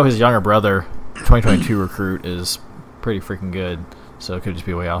see. I know his younger brother, 2022 recruit, is pretty freaking good, so it could just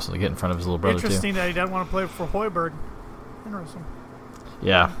be a way also to get in front of his little brother Interesting that he doesn't want to play for Hoiberg. Interesting.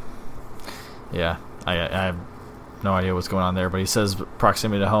 Yeah. I have no idea what's going on there, but he says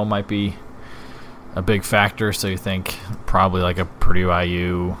proximity to home might be a big factor. So you think probably like a Purdue,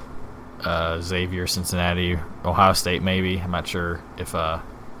 IU, Xavier, Cincinnati, Ohio State, maybe. I'm not sure if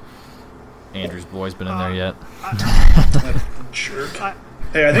Andrew's boy's been in there yet. Jerk.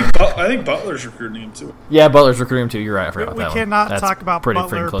 Hey, I think Butler's recruiting him too. Yeah, Butler's recruiting him too. You're right. I forgot about that one. We cannot That's talk about pretty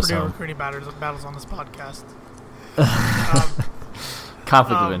Butler close Purdue home. recruiting battles on this podcast.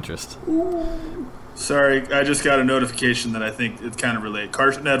 Conflict of interest. Sorry, I just got a notification that I think it's kind of related.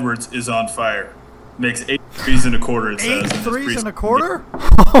 Carson Edwards is on fire. Makes 8 threes in a quarter. It 8 says threes in a quarter?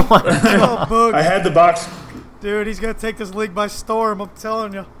 Oh my God. Oh, I had the box. Dude, he's going to take this league by storm, I'm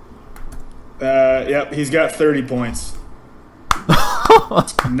telling you. Yep, he's got 30 points.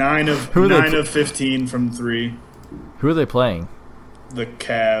 9 of 15 from 3. Who are they playing? The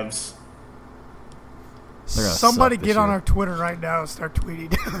Cavs. Somebody get on our Twitter right now and start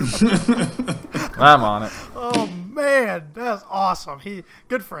tweeting. I'm on it. Oh, man, that's awesome.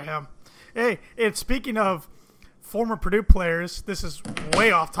 Good for him. Hey, and speaking of former Purdue players, this is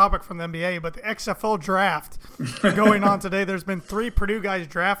way off topic from the NBA, but the XFL draft going on today, there's been 3 Purdue guys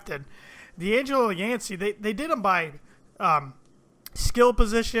drafted. D'Angelo Yancey, they did them by skill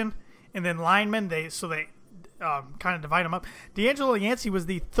position and then linemen. They kind of divide them up. D'Angelo Yancey was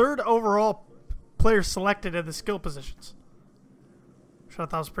the 3rd overall player selected at the skill positions, which I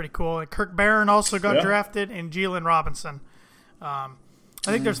thought was pretty cool. And Kirk Barron also got drafted, and Jalen Robinson. I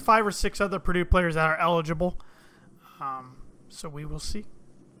think there's 5 or 6 other Purdue players that are eligible. So we will see.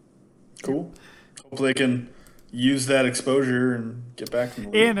 Cool. Hope they can use that exposure and get back in the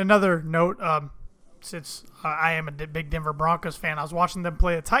league. And another note, since I am a big Denver Broncos fan, I was watching them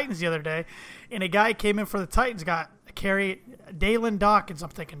play the Titans the other day, and a guy came in for the Titans, got a carry, Dalen Dawkins. I'm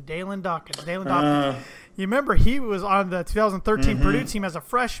thinking Dalen Dawkins. You remember he was on the 2013 Purdue team as a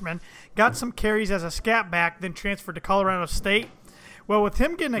freshman, got some carries as a scat back, then transferred to Colorado State. Well, with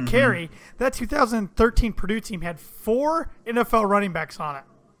him getting a carry, that 2013 Purdue team had 4 NFL running backs on it.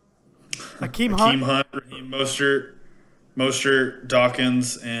 Hakeem Hunt, Raheem Mostert,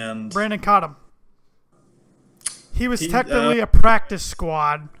 Dawkins, and Brandon Cottom. He was technically a practice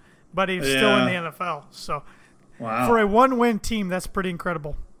squad, but he's still in the NFL. So, for a 1-win team, that's pretty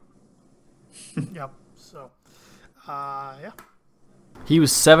incredible. Yep. So, yeah. He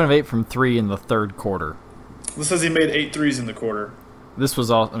was 7 of 8 from 3 in the 3rd quarter. This says he made 8 threes in the quarter. This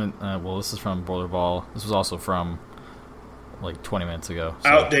was all. This is from Boiler Ball. This was also from like 20 minutes ago. So.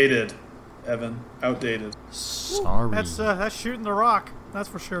 Outdated, Evan. Outdated. Sorry. That's shooting the rock. That's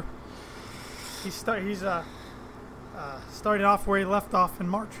for sure. He's starting off where he left off in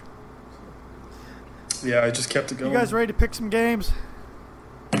March. Yeah, I just kept it going. You guys ready to pick some games?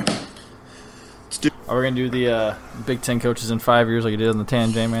 Are we gonna do the Big Ten coaches in 5 years like you did on the Tan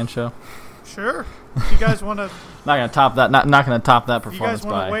and J-Man show? Sure. If you guys want to, not gonna top that. Not gonna top that performance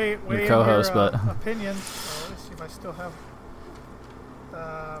by weigh your co-host, your, but opinions. Let's see if I still have.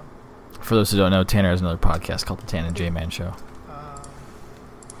 For those who don't know, Tanner has another podcast called the Tan and J-Man Show.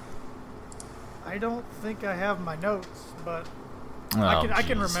 I don't think I have my notes, but Oh, I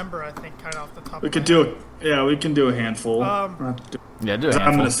can remember. I think kind of off the top. We of could my do head. we can do a handful. do a handful.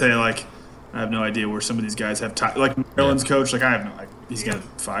 I'm gonna say like I have no idea where some of these guys have time. Like Maryland's coach, like I have no. Like, he's getting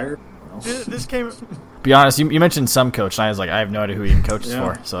fired. This came. Be honest, you mentioned some coach, and I was like, I have no idea who he even coaches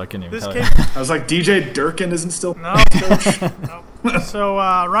for, so I couldn't even tell you. I was like, DJ Durkin isn't still No. coach. No. So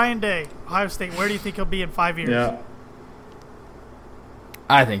Ryan Day, Ohio State. Where do you think he'll be in 5 years? Yeah.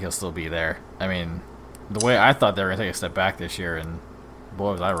 I think he'll still be there. I mean, the way I thought they were going to take a step back this year, and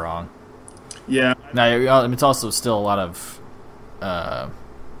boy, was I wrong. Yeah. Now, it's also still a lot of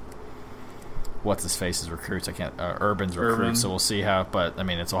what's his face's recruits. I can't Urban's recruits. So we'll see how. But I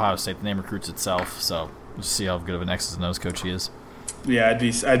mean, it's Ohio State. The name recruits itself. So we'll see how good of an X's and O's coach he is. Yeah, I'd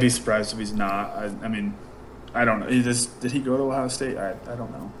be surprised if he's not. I mean, I don't know. Did he go to Ohio State? I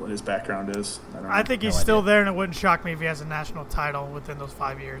don't know what his background is. I think he's still there, and it wouldn't shock me if he has a national title within those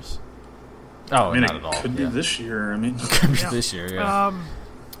 5 years. Oh, I mean, not at all. Could be this year. I mean, this year. Yeah.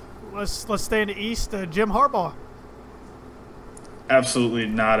 Let's stay in the East. Jim Harbaugh. Absolutely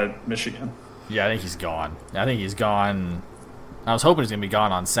not at Michigan. Yeah, I think he's gone. I think he's gone. I was hoping he's going to be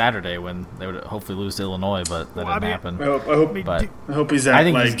gone on Saturday when they would hopefully lose to Illinois, but that didn't happen. I hope he's at. I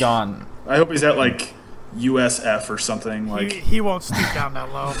think he's gone. I hope he's at like USF or something. Like he won't stoop down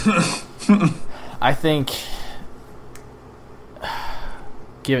that low. I think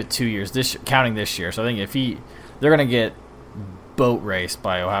give it 2 years. Counting this year, so I think if they're going to get boat raced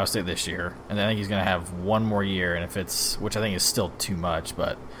by Ohio State this year, and I think he's going to have one more year, and which I think is still too much,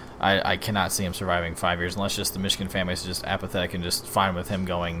 but I cannot see him surviving 5 years unless just the Michigan fan base is just apathetic and just fine with him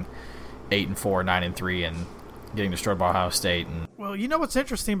going 8-4, 9-3, and getting destroyed by Ohio State. Well, you know what's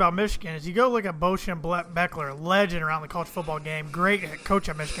interesting about Michigan is you go look at Boschem Beckler, legend around the college football game, great coach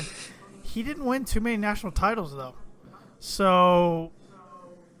at Michigan. He didn't win too many national titles though, so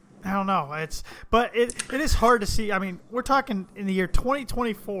I don't know. But it is hard to see. I mean, we're talking in the year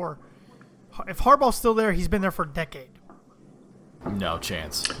 2024. If Harbaugh's still there, he's been there for a decade. No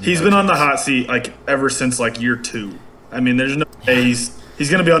chance. He's been on the hot seat like ever since like year 2. I mean, there's no way he's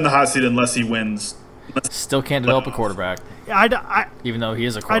going to be on the hot seat unless he wins. Still can't develop a quarterback. Even though he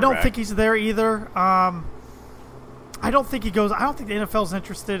is a quarterback. I don't think he's there either. I don't think he goes. I don't think the NFL's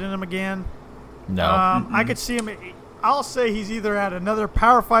interested in him again. No. I could see him. I'll say he's either at another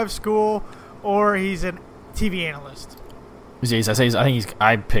Power 5 school or he's a TV analyst.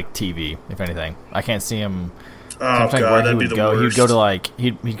 I'd pick TV if anything. I can't see him. Oh God, that'd be the worst. He'd go to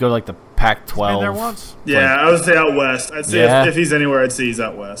like the Pac-12. Been there once. Yeah, I would say out west. I'd say if he's anywhere, I'd say he's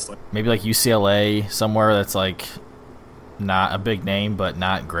out west. Maybe like UCLA, somewhere that's like not a big name but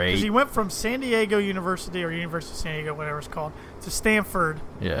not great. Because he went from San Diego University or University of San Diego, whatever it's called, to Stanford.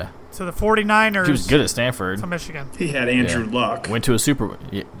 Yeah. To the 49ers. He was good at Stanford. To Michigan. He had Andrew Luck. Went to a Super.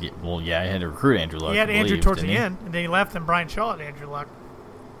 He had to recruit Andrew Luck. He had Andrew towards the end, and then he left, and Brian Shaw had Andrew Luck.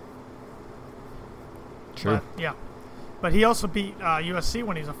 True. But he also beat USC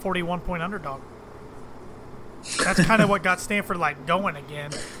when he was a 41-point underdog. That's kind of what got Stanford going again.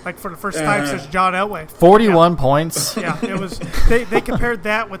 Like for the first time since John Elway. 41 points. Yeah, it was. They compared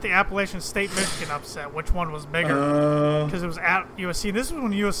that with the Appalachian State Michigan upset. Which one was bigger? Because it was at USC. And this was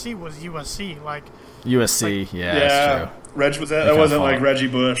when USC was USC. USC, that's true. Reg was that? That wasn't like Reggie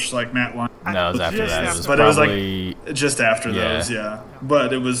Bush, like Matt Lyon. No, it was after that. But it was like just after those, yeah.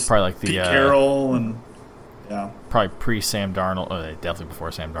 But it was probably like the Pete Carroll and. Yeah. Probably pre-Sam Darnold. Oh, definitely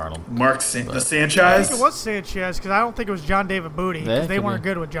before Sam Darnold. The Sanchez? I think it was Sanchez because I don't think it was John David Booty because they weren't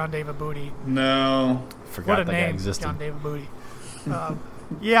good with John David Booty. No. Forgot what a that name, guy existed. John David Booty.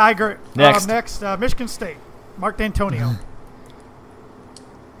 Yeah, I agree. Next, Michigan State. Mark D'Antonio.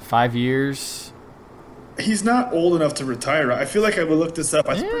 5 years. He's not old enough to retire. I feel like I would look this up.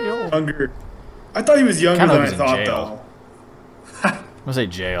 I was pretty younger. I thought he was younger than I thought, though. I'm going to say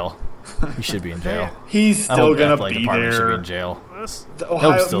jail. He should be in jail. He's still going to be there. Should be in jail.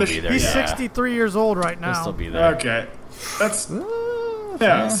 He'll still be there. He's 63 years old right now. He'll still be there. Okay. That's...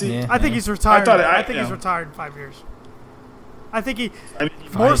 I think he's retired. I think he's retired in 5 years. I think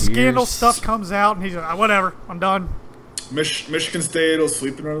more scandal stuff comes out, and he's like, whatever, I'm done. Michigan State will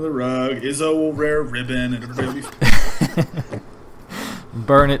sweep it under the rug. Izzo will wear a ribbon, and everybody will be...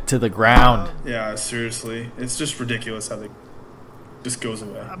 Burn it to the ground. Yeah, seriously. It's just ridiculous how they... just goes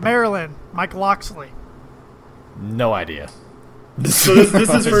away. Maryland, Mike Locksley. No idea. So this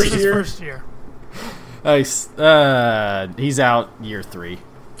is his first year? First year. He's out year 3.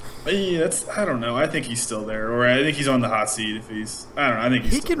 I don't know. I think he's still there, or I think he's on the hot seat. If he's, I don't know. I think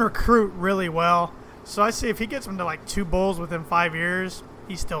he can recruit really well. So I say if he gets him to 2 bowls within 5 years,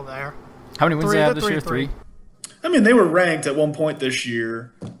 he's still there. How many wins did they have this year? 3. I mean, they were ranked at one point this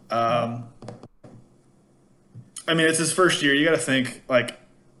year. I mean, it's his first year. You got to think, like,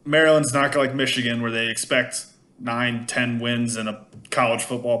 Maryland's not like Michigan where they expect 9-10 wins in a college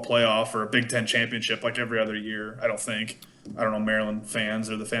football playoff or a Big Ten championship like every other year. I don't think. I don't know Maryland fans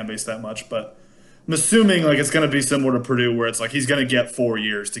or the fan base that much, but I'm assuming like it's going to be similar to Purdue where it's like he's going to get 4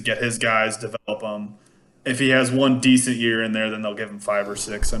 years to get his guys, develop them. If he has one decent year in there, then they'll give him 5 or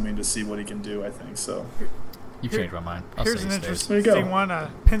 6. I mean, to see what he can do, I think so. You changed my mind. Here's an interesting one.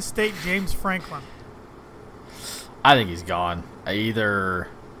 Penn State, James Franklin. I think he's gone. I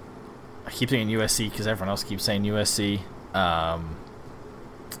keep thinking USC because everyone else keeps saying USC. I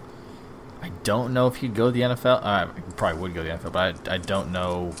don't know if he'd go to the NFL. He probably would go to the NFL, but I don't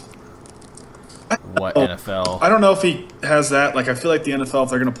know what NFL. I don't know if he has that. Like, I feel like the NFL, if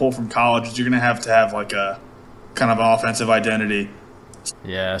they're going to pull from college, you're going to have like a kind of offensive identity.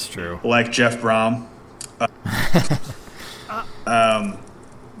 Yeah, that's true. Like Jeff Brom.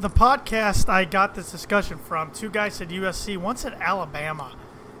 The podcast I got this discussion from, 2 guys said USC, one said Alabama.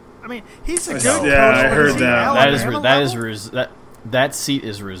 I mean, he's a good coach. Yeah, I heard that. That seat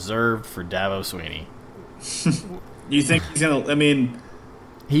is reserved for Dabo Swinney. You think he's going to – I mean –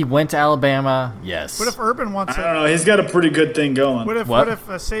 he went to Alabama, yes. What if Urban wants it? I don't know. He's got a pretty good thing going. What if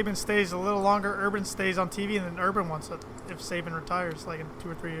Saban stays a little longer, Urban stays on TV, and then Urban wants it if Saban retires like in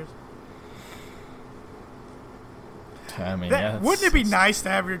 2 or 3 years? I mean, wouldn't it be nice to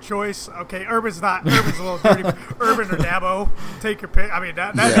have your choice? Okay, Urban's a little dirty. Urban or Dabo, take your pick. I mean,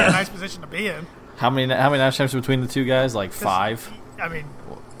 that'd be a nice position to be in. How many national championships between the two guys? Like 5. I mean,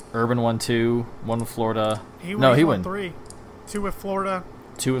 Urban won 2, 1 with Florida. He won 3, 2 with Florida.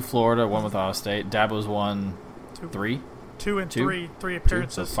 2 with Florida, 1 with Ohio State. Dabo's won 3. 2 and 3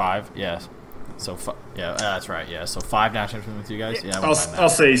 appearances. So 5, yes. So that's right. Yeah, so 5 national championships with you guys. Yeah, I'll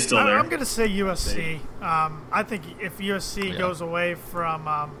say he's still there. I'm going to say USC. I think if USC goes away from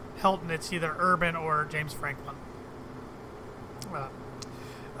Helton, it's either Urban or James Franklin.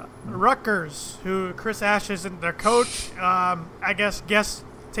 Rutgers, who Chris Ash isn't their coach. I guess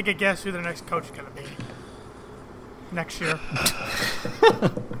take a guess who their next coach is going to be next year.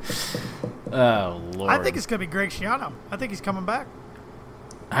 Oh Lord! I think it's going to be Greg Schiano. I think he's coming back.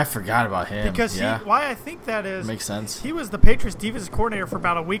 I forgot about him. Because why I think that is... Makes sense. He was the Patriots defensive coordinator for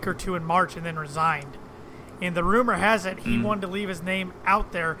about a week or 2 in March and then resigned. And the rumor has it he wanted to leave his name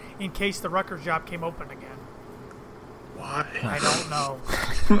out there in case the Rutgers job came open again. Why? I don't know.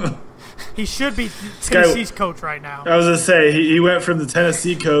 He should be Tennessee's coach right now. I was going to say, he went from the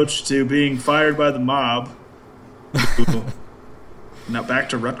Tennessee coach to being fired by the mob. Now back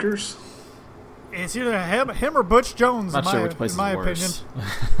to Rutgers? It's either him or Butch Jones, Not sure which place in my opinion.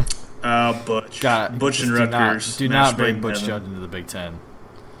 Butch. God, Butch and Rutgers. Do not bring Butch Jones into the Big Ten.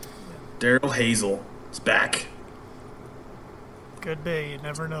 Daryl Hazel is back. Could be. You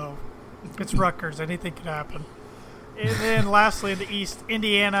never know. It's Rutgers. Anything can happen. And then lastly in the East,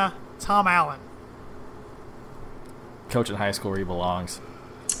 Indiana, Tom Allen. Coach in high school where he belongs.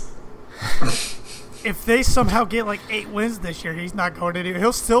 If they somehow get like 8 wins this year, he's not going anywhere.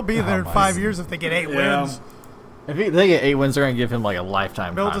 He'll still be there in 5 years if they get 8 wins. If they get 8 wins, they're going to give him like a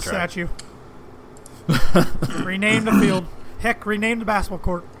lifetime contract. Build a statue. Rename the field. Heck, rename the basketball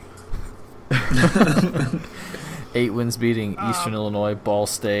court. 8 wins beating Eastern Illinois, Ball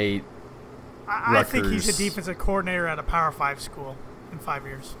State, I think he's a defensive coordinator at a Power 5 school in 5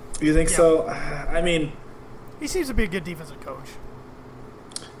 years. You think so? I mean... He seems to be a good defensive coach.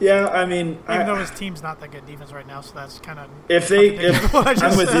 Yeah, I mean... Even though his team's not that good defense right now, so that's kind of...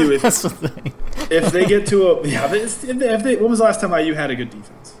 I'm with you. That's the thing. If they get to a... Yeah, when was the last time IU had a good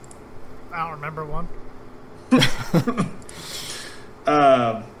defense? I don't remember one.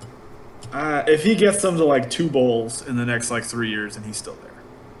 If he gets them to like 2 bowls in the next like 3 years, and he's still there.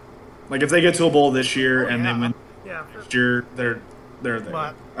 Like if they get to a bowl this year and they win next year, they're there.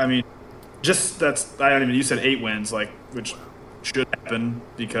 But, I mean, you said 8 wins, like which should happen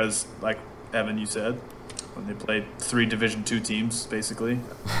because, like Evan, you said, when they played 3 Division II teams, basically.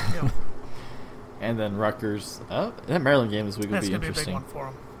 Yeah. And then Rutgers. That Maryland game this week would be interesting. That's going to be a big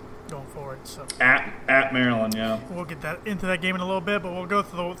one for them going forward. So at Maryland, yeah. We'll get into that game in a little bit, but we'll go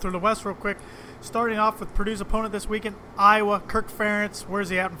through the West real quick. Starting off with Purdue's opponent this weekend, Iowa. Kirk Ferentz, where's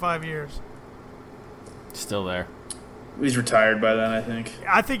he at in 5 years? Still there. He's retired by then, I think.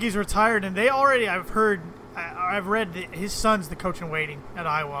 I think he's retired, and I've read that his son's the coach in waiting at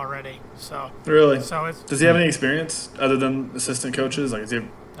Iowa already. So really, does he have any experience other than assistant coaches? Like, is he?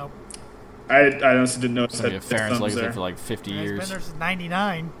 Nope. I honestly didn't know. Ferentz like there for like 50 years. He's been there since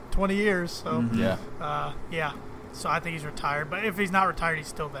 '99, 20 years. So yeah. So I think he's retired, but if he's not retired, he's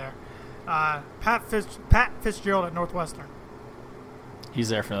still there. Pat Fitzgerald at Northwestern. He's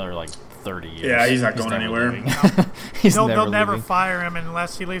there for another like 30 years. Yeah, he's not going anywhere. They'll never fire him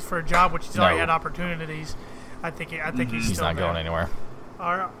unless he leaves for a job, which he's already had opportunities. I think he's still not going anywhere.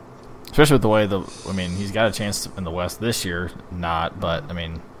 All right. Especially with the way he's got a chance in the West this year, but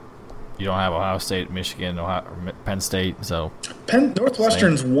you don't have Ohio State, Michigan, Penn State, so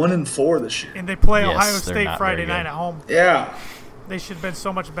Northwestern's 1-4 this year, and they play Ohio State Friday night at home. Yeah, they should have been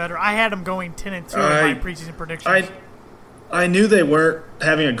so much better. I had them going 10-2 in my preseason predictions. I knew they weren't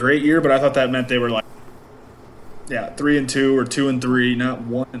having a great year, but I thought that meant they were 3-2 or 2-3, not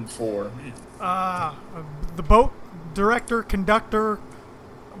 1-4. The boat director, conductor,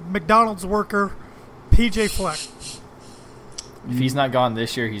 McDonald's worker, PJ Fleck. If he's not gone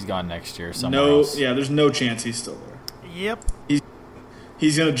this year, he's gone next year somewhere else. Yeah, there's no chance he's still there. Yep.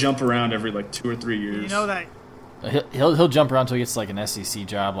 He's going to jump around every 2 or 3 years. You know that. He'll jump around until he gets an SEC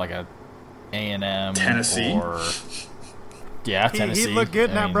job, like a A&M. Tennessee. Tennessee. He'd look good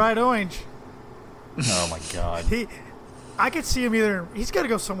in that bright orange. Oh, my God. I could see him he's got to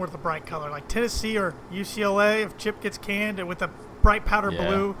go somewhere with a bright color, like Tennessee or UCLA if Chip gets canned, and with a bright powder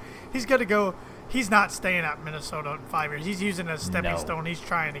blue. He's got to go. He's not staying at Minnesota in 5 years. He's using it as a stepping stone. He's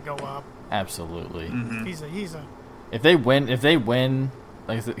trying to go up. Absolutely. Mm-hmm. He's a. If they win,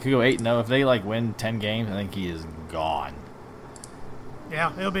 like if they could go 8-0. If they win 10 games, I think he is gone.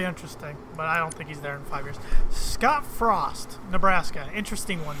 Yeah, it'll be interesting, but I don't think he's there in 5 years. Scott Frost, Nebraska,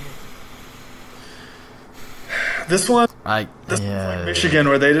 interesting one here. This one, like Michigan,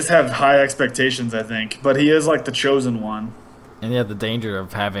 where they just have high expectations, I think. But he is the chosen one. And you have the danger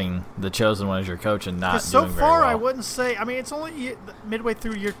of having the chosen one as your coach and not so doing far, very well. I wouldn't say. I mean, it's only midway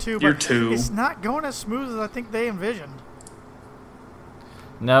through year two. It's not going as smooth as I think they envisioned.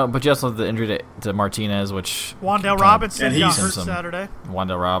 No, but you also have the injury to Martinez, which Wan'Dale Robinson got hurt Saturday.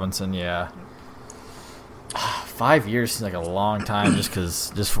 Wan'Dale Robinson, yeah. 5 years seems like a long time, just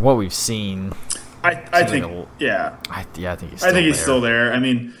for what we've seen. I think he's still there. I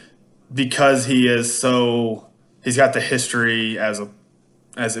mean, because he's got the history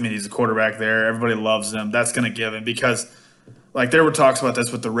he's a quarterback there. Everybody loves him. That's going to give him, because there were talks about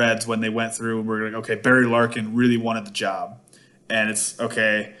this with the Reds when they went through and we're like, okay, Barry Larkin really wanted the job. And it's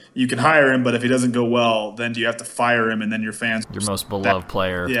okay, you can hire him, but if he doesn't go well, then do you have to fire him? And then your fans, your most beloved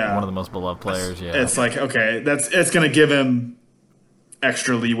player, one of the most beloved players. It's okay, it's going to give him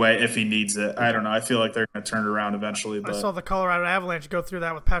extra leeway if he needs it. I don't know. I feel like they're going to turn it around eventually. But I saw the Colorado Avalanche go through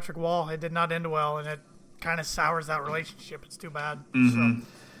that with Patrick Wall. It did not end well, and it kind of sours that relationship. It's too bad. Mm-hmm. So,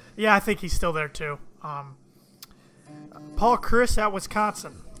 yeah, I think he's still there too. Paul Chryst at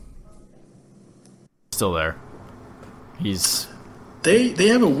Wisconsin. Still there. They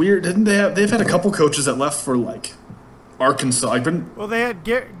have a weird. They've had a couple coaches that left for Arkansas. They had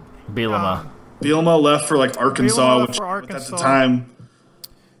Bielema. Bielema left for Arkansas, which at the time,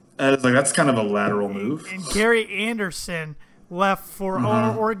 that's kind of a lateral move. And Gary Anderson left for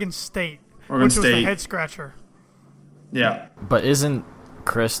Oregon State, which was a head scratcher. Yeah, but isn't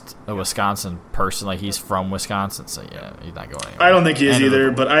Chryst a Wisconsin person? He's from Wisconsin, so yeah, he's not going anywhere. I don't think he is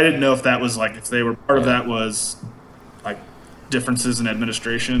either. But I didn't know if that was if they were part of that was differences in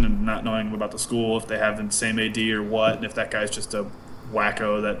administration and not knowing about the school, if they have the same AD or what, and if that guy's just a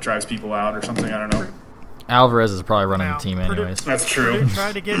wacko that drives people out or something. I don't know. Alvarez is probably running the team anyways. That's true. Purdue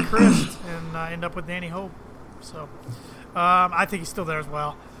tried to get Chryst and end up with Danny Hope. So I think he's still there as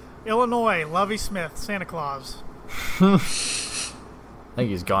well. Illinois, Lovie Smith, Santa Claus. I think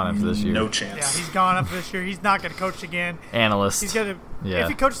he's gone after this year. No chance. Yeah, he's gone after this year. He's not going to coach again. Analyst. He's going to. If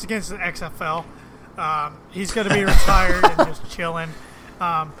he coaches against the XFL, he's going to be retired and just chilling.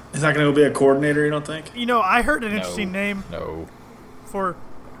 He's not going to be a coordinator, you don't think? I heard an interesting name. No. For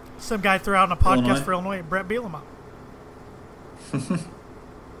some guy threw out on a podcast for Illinois, Brett Bielema.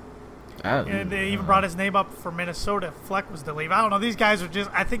 And they even brought his name up for Minnesota if Fleck was to leave. I don't know. These guys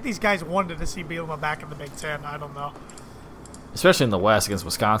I think these guys wanted to see Bielema back in the Big Ten. I don't know. Especially in the West against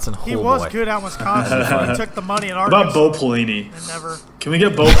Wisconsin. He was good at Wisconsin. He took the money in Arkansas. What about Bo Pelini? Can we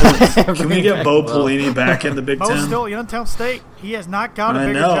get Bo Pelini back in the Big Ten? Bo's still at Youngstown State. He has not got a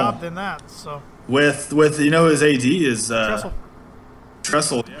bigger job than that. So with his AD is Tressel.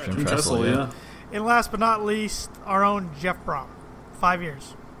 Tressel, yeah. And last but not least, our own Jeff Brom. 5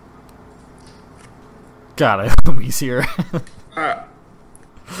 years. God, I hope he's here.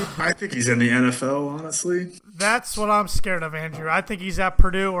 I think he's in the NFL, honestly. That's what I'm scared of, Andrew. I think he's at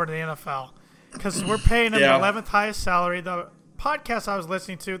Purdue or the NFL. Because we're paying him the 11th highest salary. The podcast I was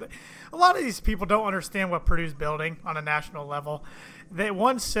listening to, a lot of these people don't understand what Purdue's building on a national level. They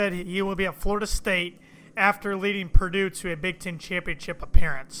once said he will be at Florida State after leading Purdue to a Big Ten championship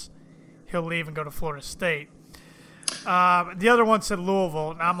appearance. He'll leave and go to Florida State. The other one said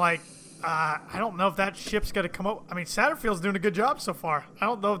Louisville, and I'm like, I don't know if that ship's going to come up. I mean, Satterfield's doing a good job so far. I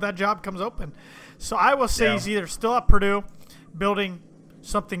don't know if that job comes open. So I will say he's either still at Purdue building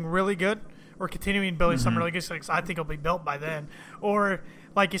something really good or continuing building something really good, because I think it'll be built by then. Or,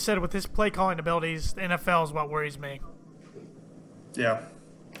 like you said, with his play calling abilities, the NFL is what worries me. Yeah.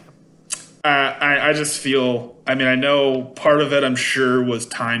 I just feel – I mean, I know part of it, I'm sure, was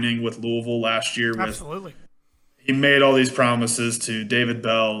timing with Louisville last year. Absolutely. He made all these promises to David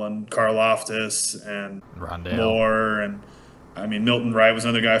Bell and Karlaftis and Rondale Moore. And, I mean, Milton Wright was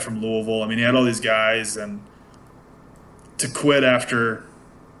another guy from Louisville. I mean, he had all these guys. And to quit after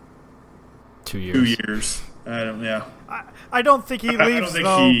 2 years. 2 years. I don't think he leaves,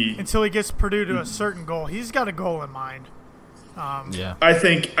 until he gets Purdue to a certain goal. He's got a goal in mind. I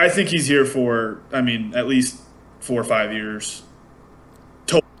think he's here for, I mean, at least 4 or 5 years.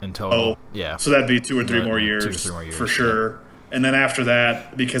 In total, yeah. So that'd be 2 or 3 more years, 2 or 3 more years for sure. Yeah. And then after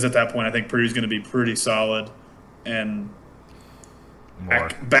that, because at that point I think Purdue's going to be pretty solid and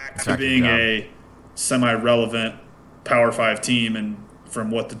back to being a semi-relevant Power 5 team, and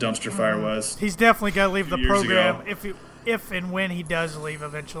from what the dumpster fire was. He's definitely got to leave the program if and when he does leave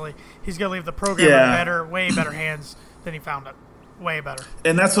eventually. He's going to leave the program in way better hands than he found it. Way better.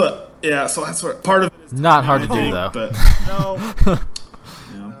 And that's what, so that's what part of it is. Not hard to do, though. But no.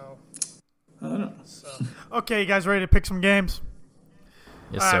 I don't know. Okay, you guys ready to pick some games?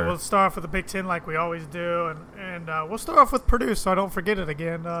 Yes, All sir. right, we'll start off with the Big Ten like we always do, and we'll start off with Purdue so I don't forget it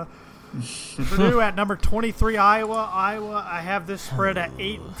again. Purdue at number 23, Iowa. I have this spread at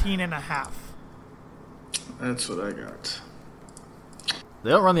 18.5. That's what I got.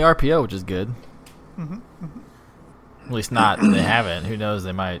 They don't run the RPO, which is good. At least not. They haven't. Who knows?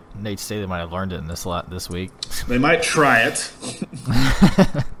 They might. Nate Staley might have learned it in this week. They might try it.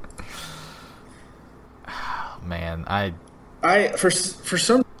 Man, for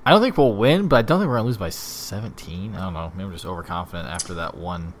some. I don't think we'll win, but I don't think we're gonna lose by 17. I don't know. Maybe we're just overconfident after that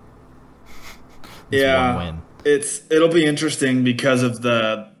one. One win. It'll be interesting because of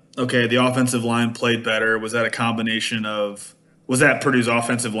the offensive line played better. Was that a combination of? Was that Purdue's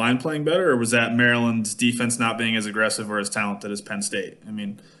offensive line playing better, or was that Maryland's defense not being as aggressive or as talented as Penn State? I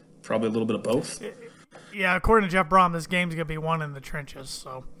mean, probably a little bit of both. Yeah, according to Jeff Brom, this game's going to be won in the trenches.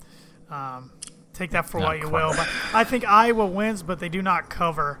 So take that for what you will. But I think Iowa wins, but they do not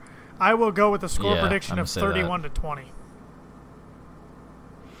cover. I will go with a score prediction of 31-20.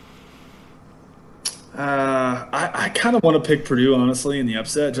 I kind of want to pick Purdue, honestly, in the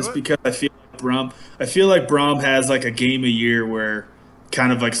upset, just because I feel like Brom has like a game a year where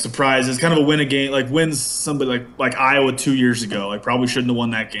kind of like surprises, kind of a win a game, like wins somebody like Iowa 2 years ago, like probably shouldn't have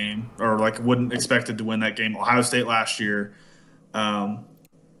won that game, or like wouldn't expected to win that game. Ohio State last year. I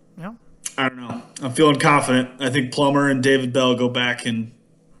don't know. I'm feeling confident. I think Plummer and David Bell go back and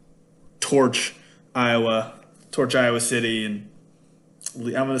torch Iowa City, and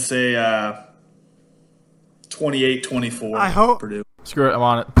I'm going to say 28-24. I hope Purdue. Screw it, I'm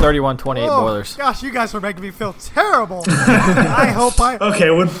on it. 31-28 Boilers. Gosh, you guys are making me feel terrible. Andrew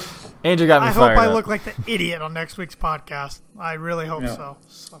got me I fired hope I up. look like the idiot on next week's podcast. I really hope so.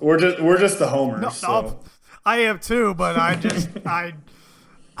 We're just the homers. No, I am too, but I'm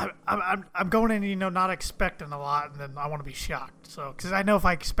going in, not expecting a lot, and then I want to be shocked. So, because I know if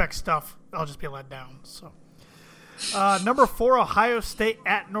I expect stuff, I'll just be let down. So, number 4, Ohio State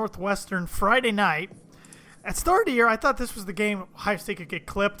at Northwestern, Friday night. At start of the year, I thought this was the game Ohio State could get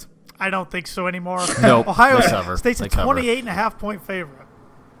clipped. I don't think so anymore. Nope. Ohio cover. State's a 28.5-point favorite.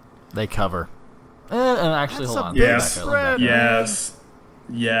 They cover. And actually, That's hold on. Big spread.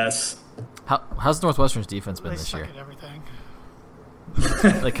 Yes. How's Northwestern's defense been They this suck year? at everything.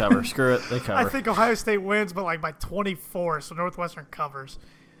 They cover. Screw it. They cover. I think Ohio State wins, but like by 24, so Northwestern covers.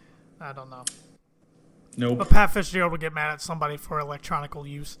 I don't know. Nope. But Pat Fitzgerald will get mad at somebody for electronical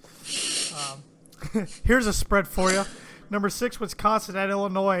use. Here's a spread for you. Number 6, Wisconsin at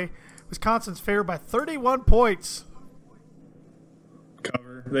Illinois. Wisconsin's favored by 31 points.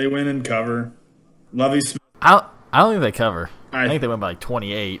 Cover. They win and cover. Lovie Smith. I don't think they cover. I think they win by like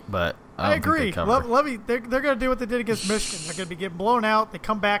 28, but I agree. Think they cover. Lovie, they're going to do what they did against Michigan. They're going to be getting blown out. They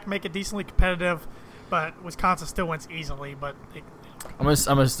come back, make it decently competitive, but Wisconsin still wins easily. But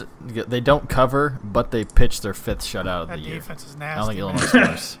they don't cover, but they pitch their 5th shutout of the year. That defense is nasty. I don't think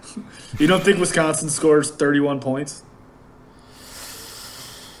Illinois scores. You don't think Wisconsin scores 31 points?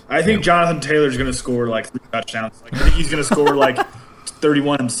 I think Jonathan Taylor's going to score like 3 touchdowns. I think he's going to score like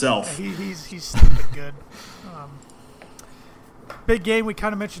 31 himself. He's stupid good. Big game we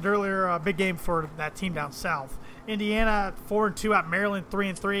kind of mentioned earlier. Big game for that team down south. Indiana 4-2 at Maryland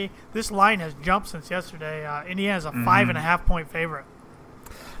 3-3. This line has jumped since yesterday. Indiana's a 5.5-point favorite.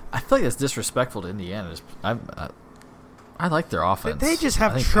 I feel like that's disrespectful to Indiana. I like their offense. They just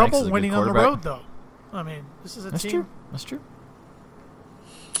have trouble winning on the road, though. I mean, this is a team. True. That's true.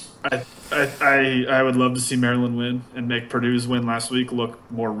 I would love to see Maryland win and make Purdue's win last week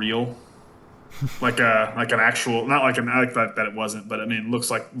look more real, like an actual, not like that it wasn't, but I mean, it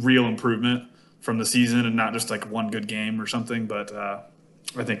looks like real improvement from the season and not just like one good game or something. But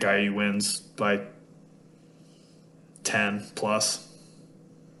I think IU wins by 10 plus.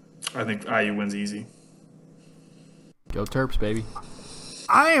 I think IU wins easy. Go Terps, baby.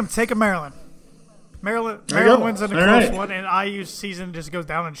 I am taking Maryland. Maryland wins in a close one, and IU's season just goes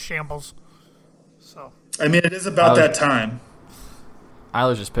down in shambles. So I mean, it is about that time. I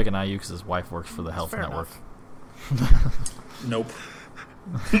was just picking IU because his wife works for the Health Network. Nope.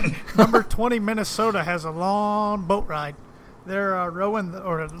 Number 20, Minnesota has a long boat ride. They're rowing,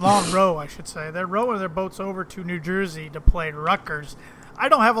 or a long row, I should say. They're rowing their boats over to New Jersey to play Rutgers. I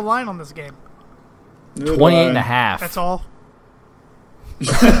don't have a line on this game. 28.5. That's all.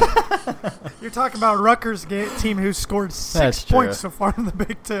 You're talking about Rutgers team who scored 6 points so far in the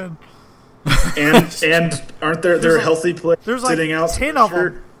Big Ten. and aren't there healthy players sitting out? 10 of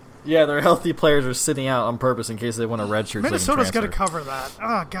them. Yeah, their healthy players are sitting out on purpose in case they want a red shirt. Minnesota's going to cover that.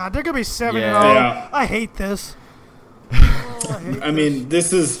 Oh, God. They're going to be 7-0. Yeah. I hate this. I mean,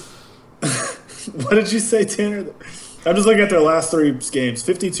 this is – what did you say, Tanner? I'm just looking at their last 3 games.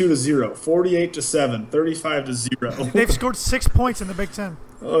 52-0, 48-7, 35-0. They've scored 6 points in the Big Ten.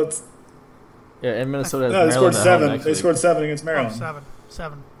 Oh, it's – yeah, and Minnesota has they scored 7. They scored 7 against Maryland. 7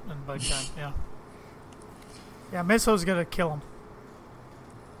 in the Big Ten, yeah. Yeah, Minnesota's going to kill them.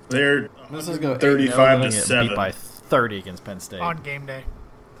 They're 35-7. Beat by 30 against Penn State. On game day.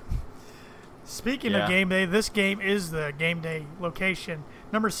 Speaking of game day, this game is the game day location.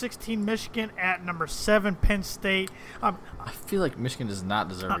 Number 16, Michigan at number 7, Penn State. I feel like Michigan does not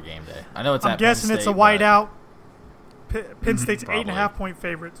deserve a game day. I know it's I'm at Penn guessing State, it's a whiteout. Penn State's 8.5-point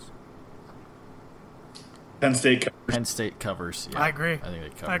favorites. Penn State covers. Yeah. I agree. I think they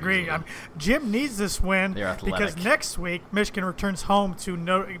cover. I agree. Jim needs this win because next week Michigan returns home to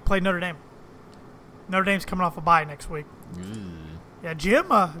play Notre Dame. Notre Dame's coming off a bye next week. Yeah,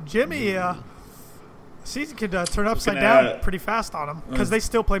 Jimmy. Season could turn upside down pretty fast on them because they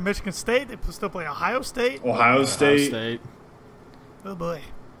still play Michigan State. They still play Ohio State. Ohio State. Oh, boy.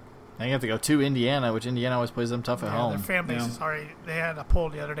 Then you have to go to Indiana, which Indiana always plays them tough at home. Their fan base is already – they had a poll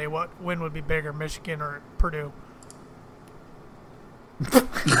the other day. What win would be bigger, Michigan or Purdue?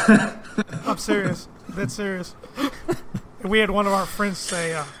 I'm serious. That's serious. And we had one of our friends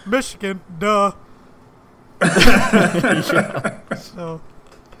say, Michigan, duh. So –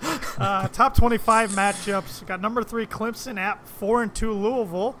 top 25 matchups. Got number 3 Clemson at 4-2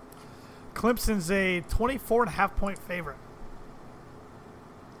 Louisville. Clemson's a 24.5-point favorite.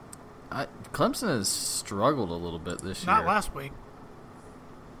 Clemson has struggled a little bit this year. Not last week.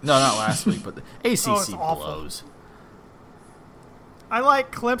 No, not last week, but the ACC blows. I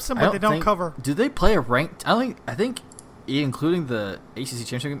like Clemson, but they don't cover. Do they play a ranked? I think, including the ACC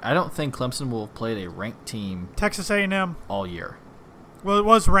championship game, I don't think Clemson will have played a ranked team. Texas A&M all year. Well, it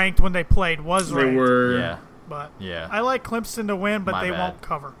was ranked when they played. They were. Yeah. I like Clemson to win, but they won't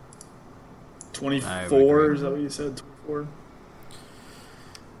cover. 24, is that what you said? 24?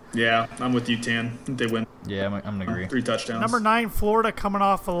 Yeah, I'm with you, Tan. I think they win. Yeah, I'm going to agree. 3 touchdowns. Number 9, Florida, coming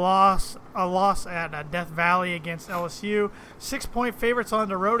off a loss at Death Valley against LSU. 6-point favorites on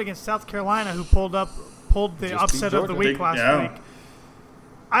the road against South Carolina, who pulled the upset of the week last week.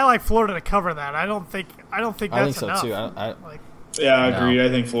 I like Florida to cover that. I don't think that's enough. I think so, too. I agree. I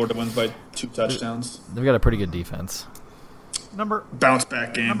think Florida wins by 2 touchdowns. They've got a pretty good defense. Bounce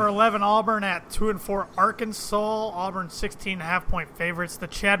back game. Number 11, Auburn at 2-4 Arkansas. Auburn 16.5-point favorites. The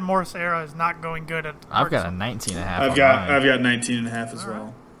Chad Morris era is not going good at Arkansas. I've got a 19.5. I've got 19.5 as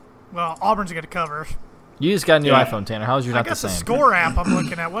well. Well, Auburn's going to cover. You just got a new iPhone, Tanner. How's your not the same? I got the Score app I'm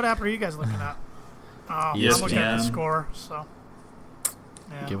looking at. What app are you guys looking at? I'm looking at the Score. So.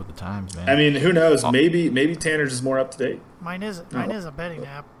 Yeah. Get with the times, man. I mean, who knows? Maybe Tanner's is more up to date. Mine is a betting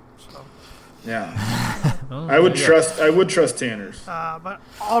app. So. Yeah. I would trust Tanner's. But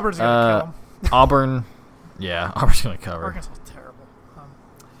Auburn's gonna kill them. Auburn, Auburn's gonna cover. Arkansas is terrible.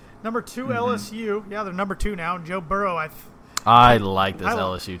 Number 2 LSU. Yeah, they're number 2 now. And Joe Burrow. I like this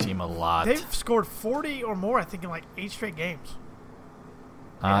LSU team a lot. They've scored 40 or more, I think, in like 8 straight games.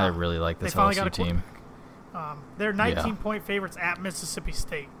 I really like this LSU team. They're 19-point favorites at Mississippi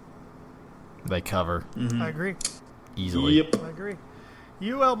State. They cover. I agree. Easily. Yep. I agree.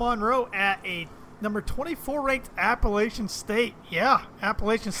 UL Monroe at a number 24 ranked Appalachian State. Yeah,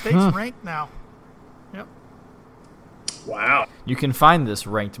 Appalachian State's ranked now. Yep. Wow. You can find this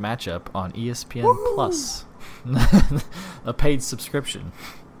ranked matchup on ESPN Plus, a paid subscription.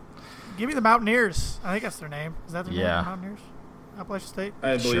 Give me the Mountaineers. I think that's their name. Is that their name? Yeah. Mountaineers? Appalachian State?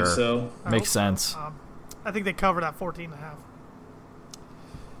 I believe so. Makes sense. I think they covered at 14.5.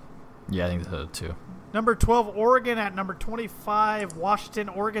 Yeah, I think so too. Number 12, Oregon at number 25. Washington.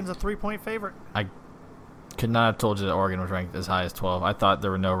 Oregon's a 3-point favorite. I could not have told you that Oregon was ranked as high as 12. I thought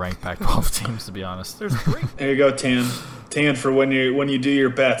there were no ranked Pac-12 teams, to be honest. There's 3. There you go, Tan. Tan, for when you do your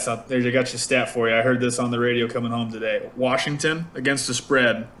bets, I got your stat for you. I heard this on the radio coming home today. Washington against the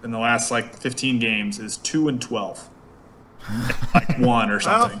spread in the last 15 games is 2-12. Like 1 or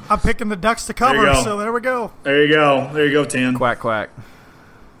something. Well, I'm picking the Ducks to cover, so there we go. There you go, Tan. Quack, quack.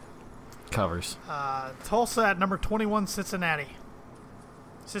 Covers. Tulsa at number 21, Cincinnati.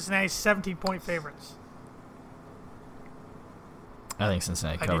 Cincinnati's 17-point favorites. I think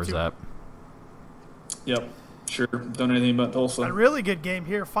Cincinnati covers that. Yep, sure. Don't know anything about Tulsa. A really good game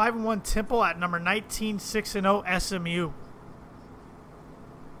here. 5-1 Temple at number 19, 6-0 SMU.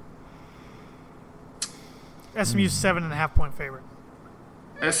 SMU's 7.5-point favorite.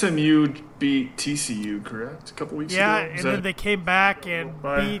 SMU beat TCU, correct? A couple weeks ago? Yeah, and then they came back and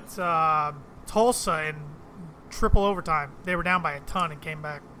beat Tulsa in triple overtime. They were down by a ton and came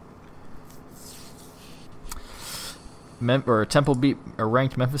back. Temple beat a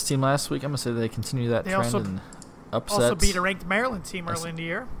ranked Memphis team last week. I'm going to say they continue that trend and upsets. Also beat a ranked Maryland team early in the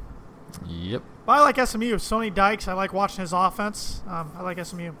year. Yep. But I like SMU. Sonny Dykes, I like watching his offense. I like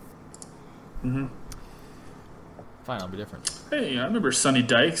SMU. Mm-hmm. Fine, I'll be different. Hey, I remember Sonny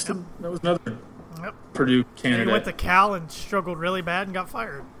Dykes. That was another Purdue candidate. He went to Cal and struggled really bad and got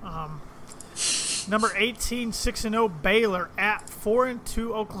fired. Number 18, 6-0 Baylor at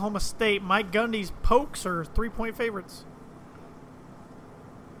 4-2 Oklahoma State. Mike Gundy's Pokes are 3-point favorites.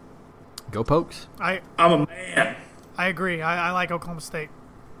 Go Pokes. I'm a man. I agree. I like Oklahoma State.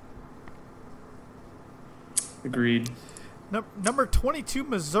 Agreed. Number 22,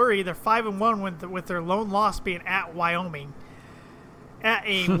 Missouri. They're 5-1 with their lone loss being at Wyoming. At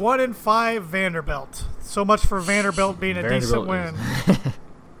a 1-5 Vanderbilt. So much for Vanderbilt being a decent win.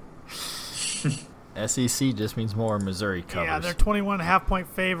 SEC just means more. Missouri covers. Yeah, they're 21.5-point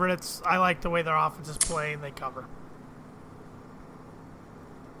favorites. I like the way their offense is playing. They cover.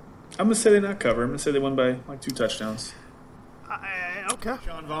 I'm going to say they not cover. I'm going to say they won by 2 touchdowns. Okay.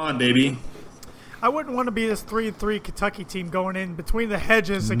 Sean Vaughn, baby. I wouldn't want to be this 3-3 Kentucky team going in between the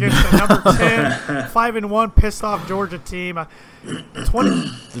hedges against the number 10, 5-1 pissed off Georgia team. 20.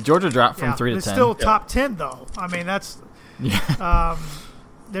 The Georgia dropped from 3 to 10. It's still top 10 though. I mean that's.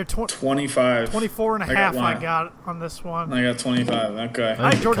 They're 25. 24.5 I got on this one. I got 25. Okay.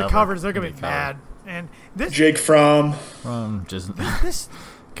 I think Georgia covers. They're gonna be mad. And this Jake Fromm. Just this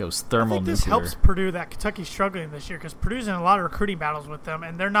goes thermal. I think this helps Purdue that Kentucky's struggling this year because Purdue's in a lot of recruiting battles with them,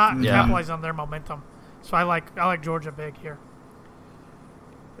 and they're not capitalizing on their momentum. So I like Georgia big here.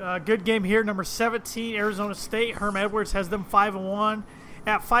 Good game here. Number 17, Arizona State. Herm Edwards has them 5-1.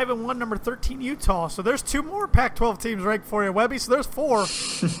 At 5-1, number 13, Utah. So there's 2 more Pac-12 teams ranked for you, Webby. So there's 4.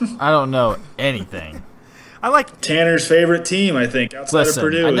 I don't know anything. I like Tanner's favorite team, I think, outside of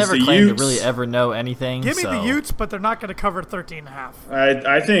Purdue. I never claimed Utes. to really ever know anything. Give me the Utes, but they're not going to cover 13.5.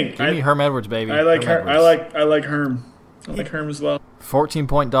 I think. Give me Herm Edwards, baby. I like Herm. I like Herm. I like Herm as well.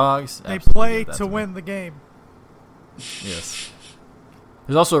 14-point dogs. They play to win the game. Yes.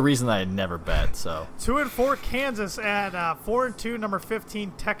 There's also a reason that I never bet. So 2-4 Kansas at 4-2. Number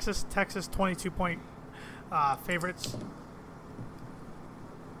 15 Texas. Texas 22-point favorites.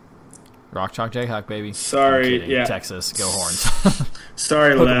 Rock Chalk Jayhawk, baby. Sorry, yeah. Texas, go Horns.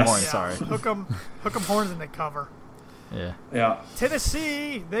 Sorry, Hook 'em Les. Horns, sorry. Hook 'em Horns and they cover. Yeah.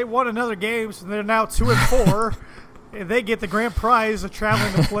 Tennessee, they won another game, so they're now 2-4. They get the grand prize of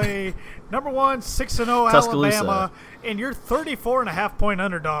traveling to play number 1, 6-0 Alabama, and you're 34.5-point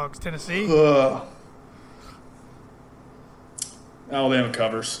underdogs, Tennessee. Alabama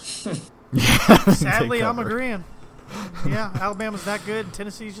covers. Sadly, I'm agreeing. Yeah, Alabama's that good, and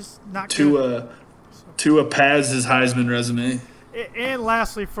Tennessee's just not good. Tua Paz's Heisman resume. And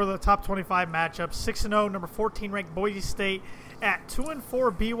lastly, for the top 25 matchup, 6-0, number 14 ranked Boise State at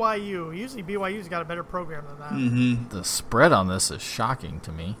 2-4 BYU. Usually BYU's got a better program than that. Mm-hmm. The spread on this is shocking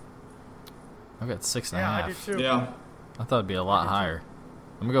to me. I've got 6.5. Yeah, I do too. Yeah. I thought it'd be a lot higher.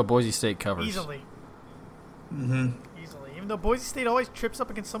 I'm going to go Boise State covers. Easily. Mm-hmm. Easily. Even though Boise State always trips up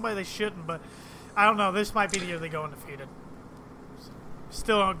against somebody they shouldn't, but I don't know. This might be the year they go undefeated.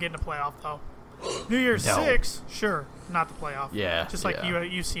 Still don't get in the playoff, though. New Year's 6, sure, not the playoff. Yeah. Just like you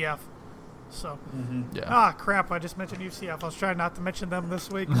at UCF. So, yeah. Crap, I just mentioned UCF. I was trying not to mention them this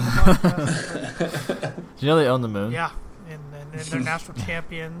week. Do you know they own the moon? Yeah. and they're national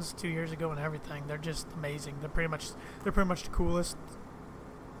champions 2 years ago and everything. They're just amazing. They're pretty much the coolest.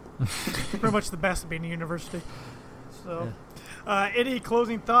 Pretty much the best at being a university. So, any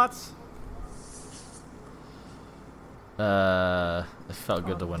closing thoughts? It felt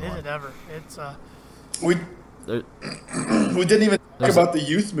good to win one. one. Did it ever? It's we didn't even talk about the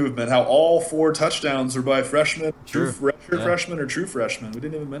youth movement. How all 4 touchdowns are by freshmen, freshmen or true freshmen. We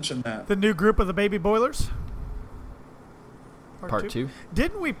didn't even mention that. The new group of the Baby Boilers. Part two.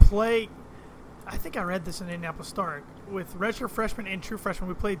 Didn't we play? I think I read this in Indianapolis Star with redshirt freshmen and true freshmen.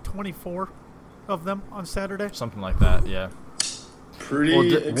 We played 24 of them on Saturday. Something like that. Yeah. Pretty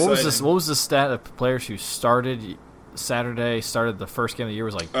exciting. What was the stat of players who started Saturday? Started the first game of the year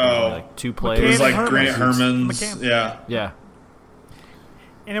was like 2 players. It was like Grant Herman's. Yeah.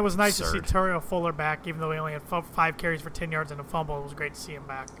 And it was nice to see Terrell Fuller back, even though he only had 5 carries for 10 yards and a fumble. It was great to see him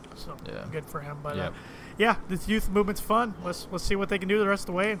back. So good for him. But this youth movement's fun. Let's see what they can do the rest of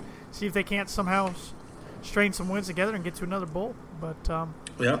the way and see if they can't somehow strain some wins together and get to another bowl. But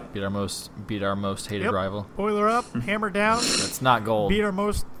beat our most hated rival. Boiler up, hammer down. That's not gold. Beat our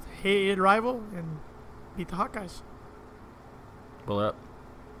most hated rival and beat the Hawkeyes. Boiler up.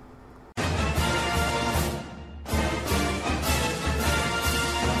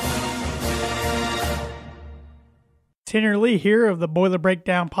 Tanner Lee here of the Boiler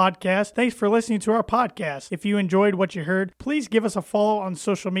Breakdown Podcast. Thanks for listening to our podcast. If you enjoyed what you heard, please give us a follow on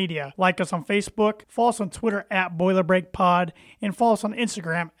social media. Like us on Facebook, follow us on Twitter at BoilerBreakPod, and follow us on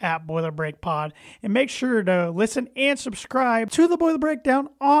Instagram at BoilerBreakPod. And make sure to listen and subscribe to the Boiler Breakdown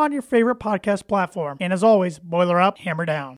on your favorite podcast platform. And as always, boiler up, hammer down.